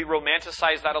sometimes we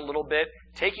romanticize that a little bit.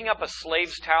 Taking up a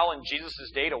slave's towel in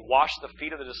Jesus' day to wash the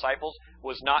feet of the disciples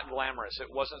was not glamorous.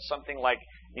 It wasn't something like,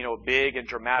 big and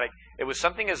dramatic. It was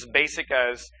something as basic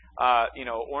as,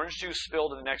 orange juice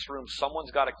spilled in the next room.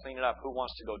 Someone's got to clean it up. Who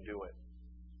wants to go do it?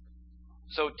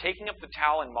 So taking up the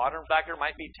towel in modern vernacular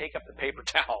might be take up the paper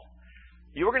towel.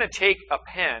 You are going to take a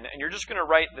pen and you're just going to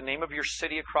write the name of your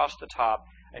city across the top,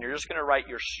 and you're just going to write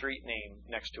your street name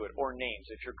next to it, or names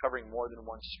if you're covering more than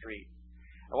one street.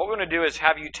 And what we're going to do is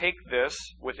have you take this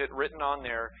with it written on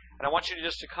there, and I want you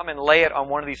to come and lay it on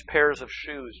one of these pairs of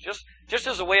shoes, just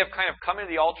as a way of kind of coming to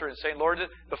the altar and saying, Lord,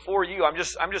 before you, I'm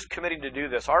just committing to do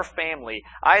this. Our family,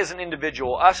 I as an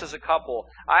individual, us as a couple,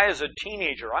 I as a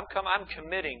teenager, I'm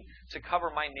committing to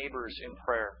cover my neighbors in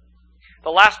prayer. The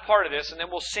last part of this, and then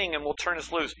we'll sing and we'll turn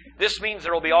this loose. This means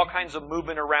there will be all kinds of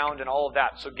movement around and all of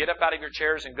that. So get up out of your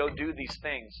chairs and go do these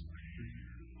things.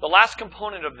 The last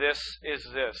component of this is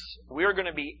this. We are going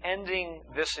to be ending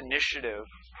this initiative,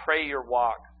 Pray Your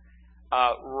Walk,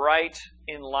 right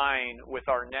in line with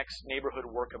our next neighborhood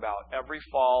workabout. Every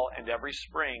fall and every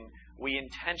spring, we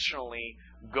intentionally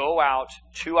go out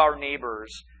to our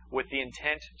neighbors with the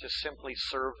intent to simply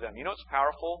serve them. You know what's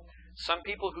powerful? Some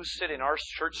people who sit in our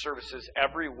church services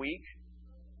every week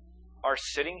are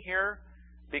sitting here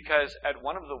because at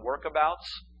one of the workabouts,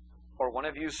 or one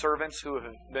of you servants who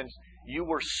have been, you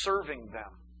were serving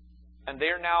them. And they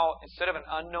are now, instead of an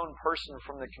unknown person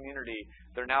from the community,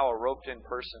 they're now a roped-in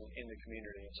person in the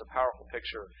community. It's a powerful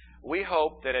picture. We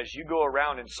hope that as you go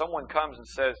around and someone comes and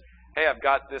says, hey, I've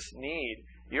got this need,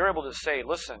 you're able to say,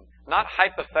 listen, not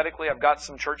hypothetically, I've got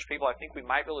some church people, I think we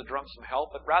might be able to drum some help,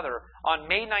 but rather, on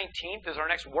May 19th is our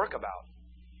next workabout.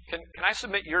 Can I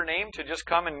submit your name to just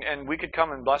come and we could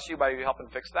come and bless you by helping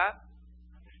fix that?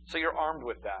 So you're armed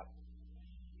with that.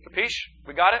 Capiche?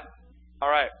 We got it? All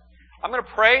right. I'm going to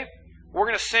pray. We're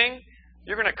going to sing.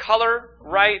 You're going to color,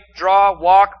 write, draw,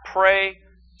 walk, pray,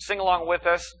 sing along with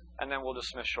us, and then we'll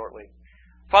dismiss shortly.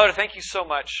 Father, thank you so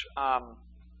much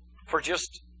for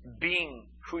just being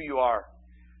who you are.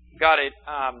 God,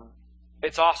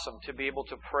 it's awesome to be able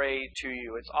to pray to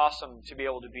you. It's awesome to be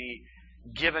able to be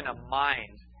given a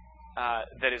mind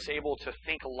that is able to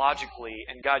think logically.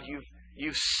 And God,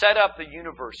 you've set up the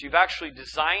universe. You've actually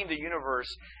designed the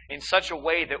universe in such a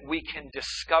way that we can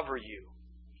discover you.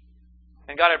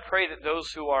 And God, I pray that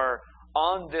those who are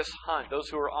on this hunt, those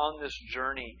who are on this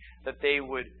journey, that they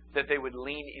would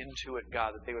lean into it,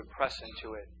 God, that they would press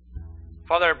into it.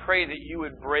 Father, I pray that you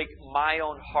would break my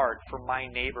own heart for my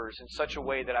neighbors in such a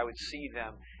way that I would see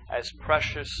them as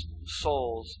precious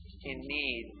souls in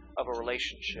need of a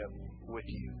relationship with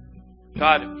you.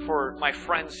 God, for my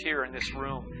friends here in this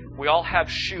room, we all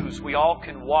have shoes. We all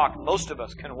can walk. Most of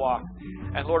us can walk.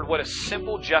 And Lord, what a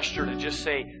simple gesture to just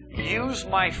say, use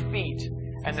my feet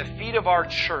and the feet of our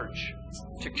church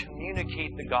to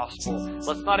communicate the gospel.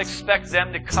 Let's not expect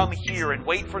them to come here and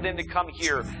wait for them to come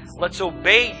here. Let's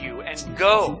obey you and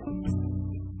go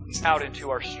out into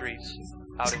our streets,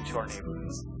 out into our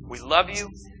neighborhoods. We love you.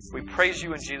 We praise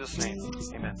you in Jesus' name.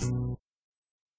 Amen.